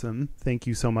awesome. Thank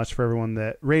you so much for everyone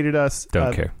that rated us.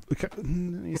 Don't care.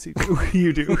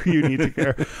 You do. You need to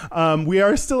care. We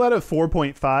are still at a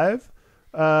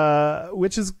 4.5,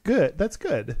 which is good. That's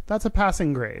good. That's a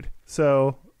passing grade.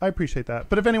 So I appreciate that.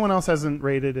 But if anyone else hasn't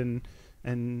rated and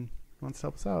wants to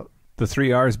help us out. The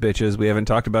 3 R's, bitches, we haven't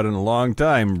talked about in a long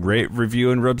time. Rate,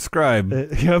 review, and subscribe.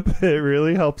 Yep, it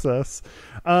really helps us.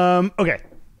 Okay.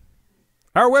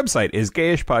 Our website is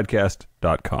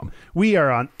gayishpodcast.com. We are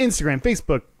on Instagram,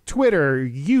 Facebook, Twitter,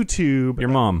 YouTube. Your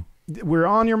mom. We're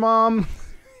on your mom,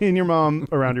 in your mom,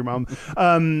 around your mom.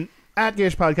 At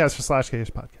Gayish Podcast or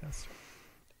 /Gayish Podcast.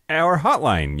 Our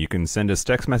hotline, you can send us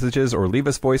text messages or leave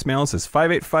us voicemails, is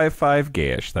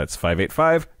 5855-GAYISH. That's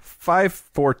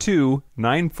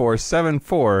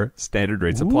 585-542-9474. Standard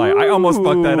rates apply. I almost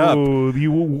fucked that up.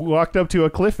 You walked up to a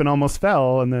cliff and almost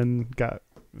fell and then got...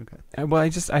 Okay. Well, I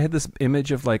had this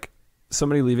image of like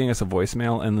somebody leaving us a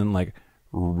voicemail and then like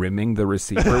rimming the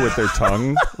receiver with their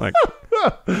tongue. Like,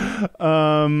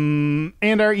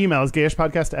 and our email is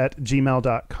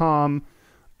gayishpodcast@gmail.com.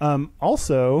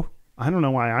 Also, I don't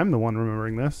know why I'm the one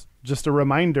remembering this. Just a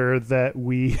reminder that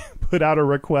we put out a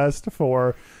request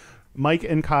for Mike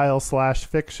and Kyle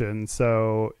 /fiction.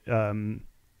 So,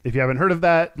 if you haven't heard of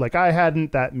that, like I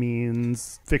hadn't, that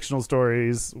means fictional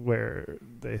stories where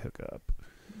they hook up.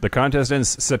 The contest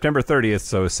ends September 30th,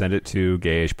 so send it to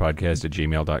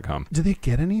gayishpodcast@gmail.com. Do they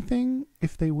get anything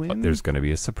if they win? There's going to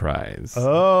be a surprise.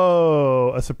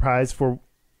 Oh, a surprise for...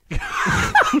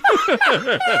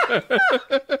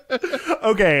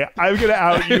 Okay, I'm going to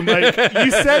out you, Mike.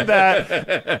 You said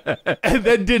that and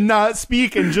then did not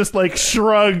speak and just like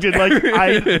shrugged and like,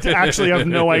 I actually have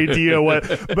no idea what,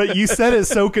 but you said it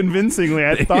so convincingly.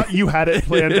 I thought you had it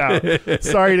planned out.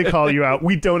 Sorry to call you out.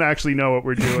 We don't actually know what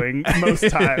we're doing most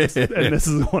times, and this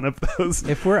is one of those.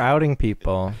 If we're outing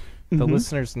people, the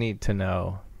listeners need to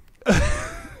know.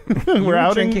 We're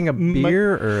out drinking a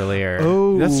beer earlier.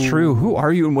 Oh, that's true. Who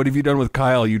are you and what have you done with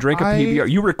Kyle? You drank a PBR.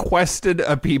 You requested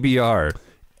a PBR.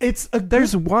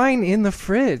 There's wine in the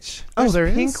fridge.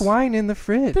 There's pink wine in the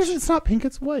fridge. It's not pink,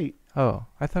 it's white. Oh,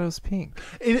 I thought it was pink.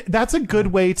 That's a good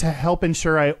way to help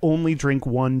ensure I only drink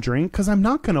one drink because I'm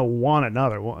not going to want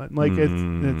another one. Like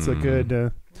it's a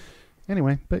good...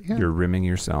 Anyway, but yeah. You're rimming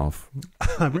yourself.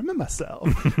 I'm rimming myself.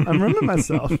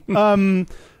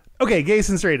 Okay, Gayest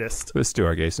and Straightest. Let's do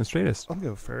our Gayest and Straightest. I'll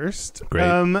go first.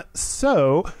 Great.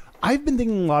 So I've been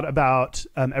thinking a lot about,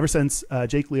 ever since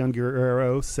Jake Leon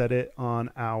Guerrero said it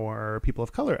on our People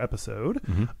of Color episode,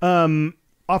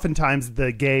 oftentimes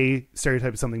the gay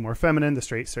stereotype is something more feminine, the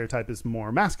straight stereotype is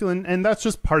more masculine, and that's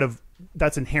just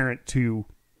that's inherent to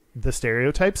the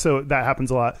stereotype, so that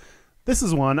happens a lot. This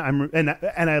is one, and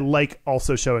I like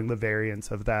also showing the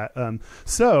variance of that.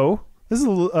 So... This is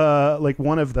like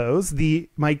one of those.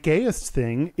 My gayest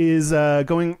thing is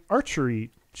going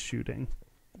archery shooting.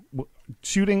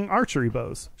 Shooting archery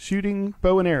bows. Shooting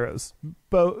bow and arrows.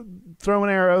 Throwing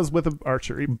arrows with an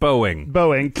archery. Bowing.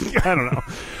 I don't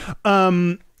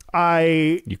know.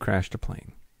 You crashed a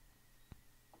plane.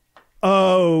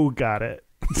 Oh, got it.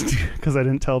 Because I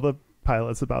didn't tell the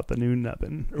pilots about the new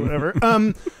nubbin or whatever.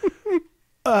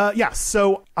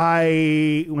 So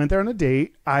I went there on a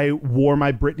date. I wore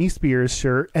my Britney Spears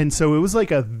shirt, and so it was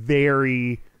like I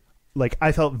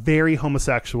felt very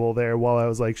homosexual there while I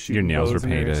was like shooting. Your nails were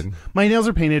painted. My nails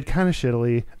were painted kind of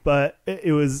shittily, but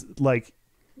it was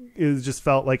just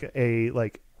felt like I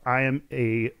am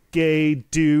a gay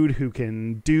dude who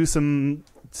can do some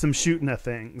shooting of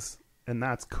things, and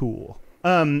that's cool.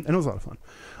 And it was a lot of fun.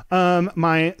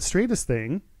 My straightest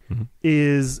thing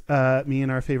is me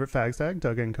and our favorite fagstag,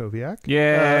 Doug and Koviak.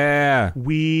 Yeah.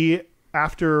 We,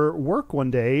 after work one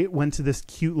day, went to this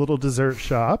cute little dessert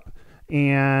shop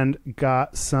and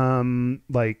got some,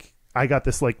 I got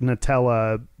this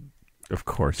Nutella of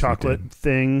course chocolate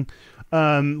thing.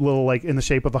 little like in the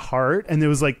shape of a heart, and it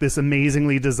was like this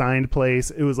amazingly designed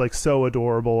place. It was like so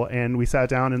adorable, and we sat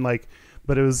down and like,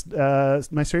 but it was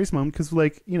my straightest moment because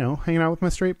like, you know, hanging out with my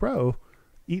straight bro,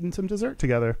 eating some dessert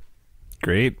together.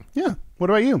 Great. Yeah. What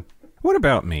about you? What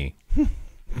about me?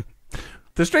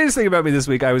 The straightest thing about me this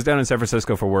week, I was down in San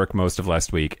Francisco for work most of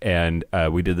last week, and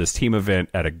we did this team event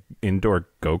at an indoor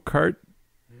go-kart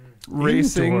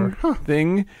racing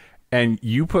thing, and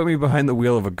you put me behind the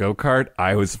wheel of a go-kart.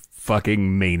 I was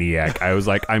fucking maniac. I was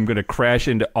like, I'm gonna crash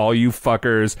into all you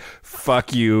fuckers.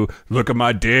 Fuck you. Look at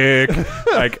my dick.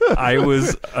 Like, I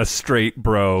was a straight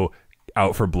bro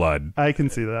out for blood. I can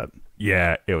see that.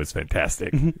 Yeah, it was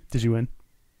fantastic. Did you win?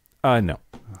 No.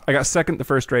 I got second the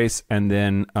first race, and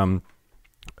then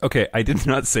okay, I did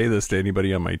not say this to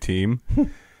anybody on my team,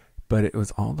 but it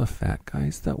was all the fat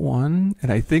guys that won.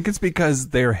 And I think it's because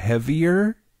they're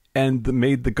heavier and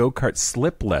made the go-kart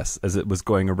slip less as it was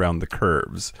going around the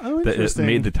curves. Oh, It interesting.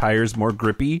 made the tires more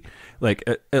grippy. Like,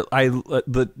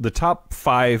 the top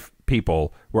 5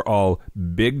 people were all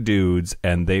big dudes,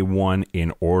 and they won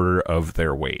in order of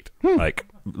their weight, like,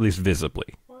 at least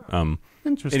visibly.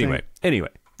 Interesting. Anyway,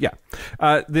 yeah.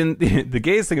 Then the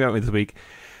gayest thing about me this week,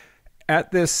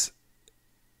 at this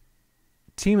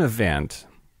team event,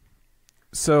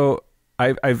 so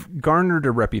I've garnered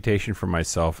a reputation for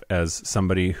myself as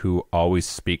somebody who always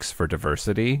speaks for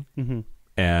diversity,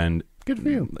 and Good for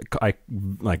you. I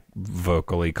like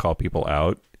vocally call people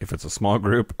out. If it's a small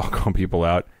group, I'll call people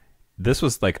out. This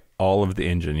was like all of the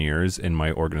engineers in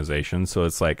my organization, so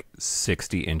it's like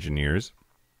 60 engineers.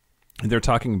 They're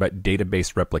talking about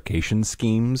database replication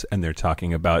schemes, and they're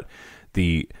talking about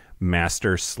the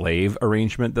master-slave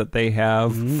arrangement that they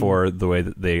have for the way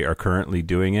that they are currently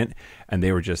doing it. And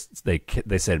they were just, they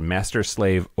said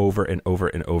master-slave over and over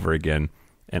and over again.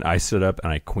 And I stood up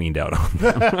and I queened out on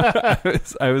them.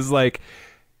 I was like,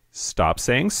 stop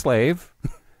saying slave.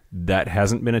 That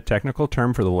hasn't been a technical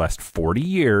term for the last 40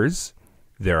 years.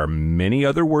 There are many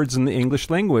other words in the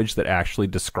English language that actually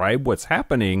describe what's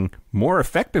happening more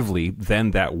effectively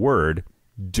than that word.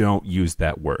 Don't use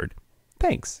that word.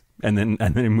 Thanks. And then I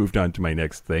moved on to my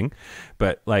next thing.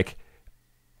 But like,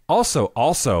 also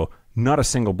not a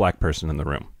single black person in the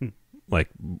room. Like,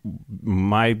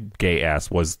 my gay ass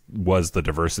was the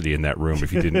diversity in that room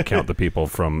if you didn't count the people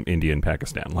from India and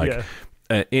Pakistan. Like,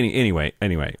 anyway.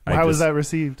 How was that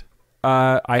received?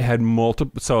 I had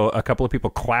multiple. So a couple of people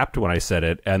clapped when I said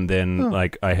it, and then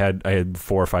like I had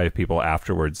 4 or 5 people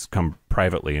afterwards come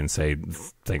privately and say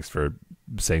thanks for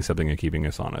saying something and keeping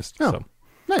us honest. Oh, so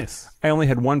nice. I only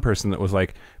had one person that was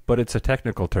like, but it's a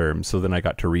technical term. So then I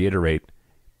got to reiterate,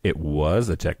 it was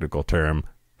a technical term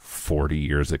 40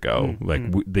 years ago.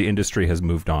 The industry has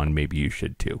moved on. Maybe you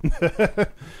should too.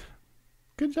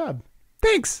 Good job.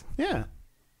 Thanks. Yeah. Is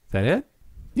that it?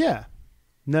 Yeah.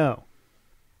 No.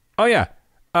 Oh, yeah.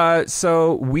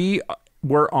 So we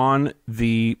were on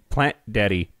the Plant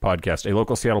Daddy podcast, a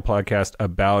local Seattle podcast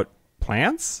about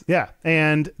plants. Yeah.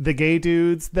 And the gay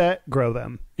dudes that grow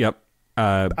them. Yep.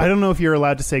 I don't know if you're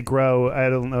allowed to say grow. I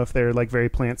don't know if they're like very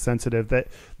plant sensitive. That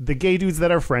the gay dudes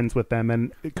that are friends with them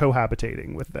and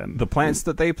cohabitating with them. The plants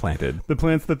that they planted. The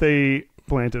plants that they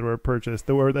planted or purchased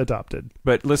that were adopted.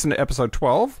 But listen to episode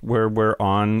 12 where we're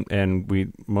on and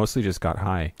we mostly just got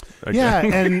high. Okay.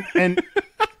 Yeah.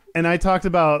 And I talked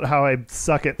about how I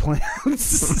suck at plants.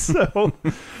 So,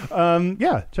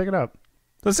 yeah, check it out.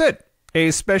 That's it.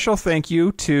 A special thank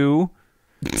you to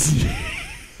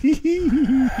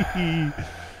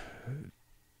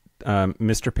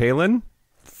Mr. Palin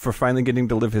for finally getting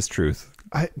to live his truth.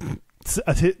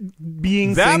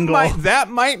 Being single. That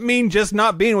might mean just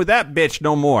not being with that bitch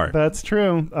no more. That's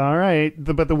true. All right.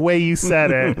 But the way you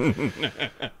said it.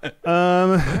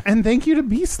 And thank you to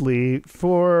Beastly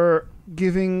for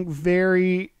giving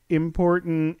very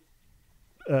important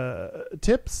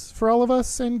tips for all of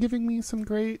us and giving me some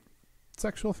great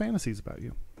sexual fantasies about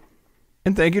you.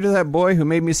 And thank you to that boy who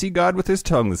made me see God with his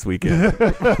tongue this weekend.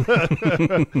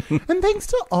 And thanks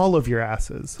to all of your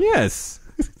asses. Yes.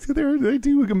 They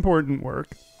do important work.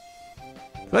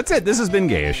 That's it. This has been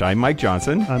Gayish. I'm Mike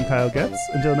Johnson. I'm Kyle Getz.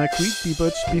 Until next week, be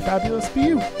butch, be fabulous, be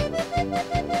you.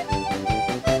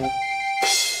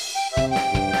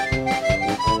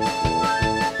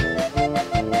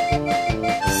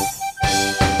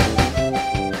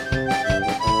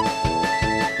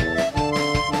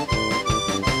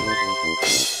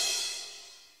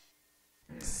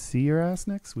 See your ass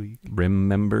next week.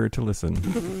 Remember to listen.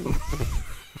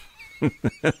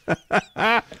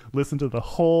 Listen to the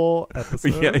whole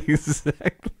episode. Yeah,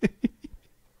 exactly.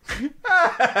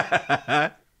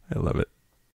 I love it.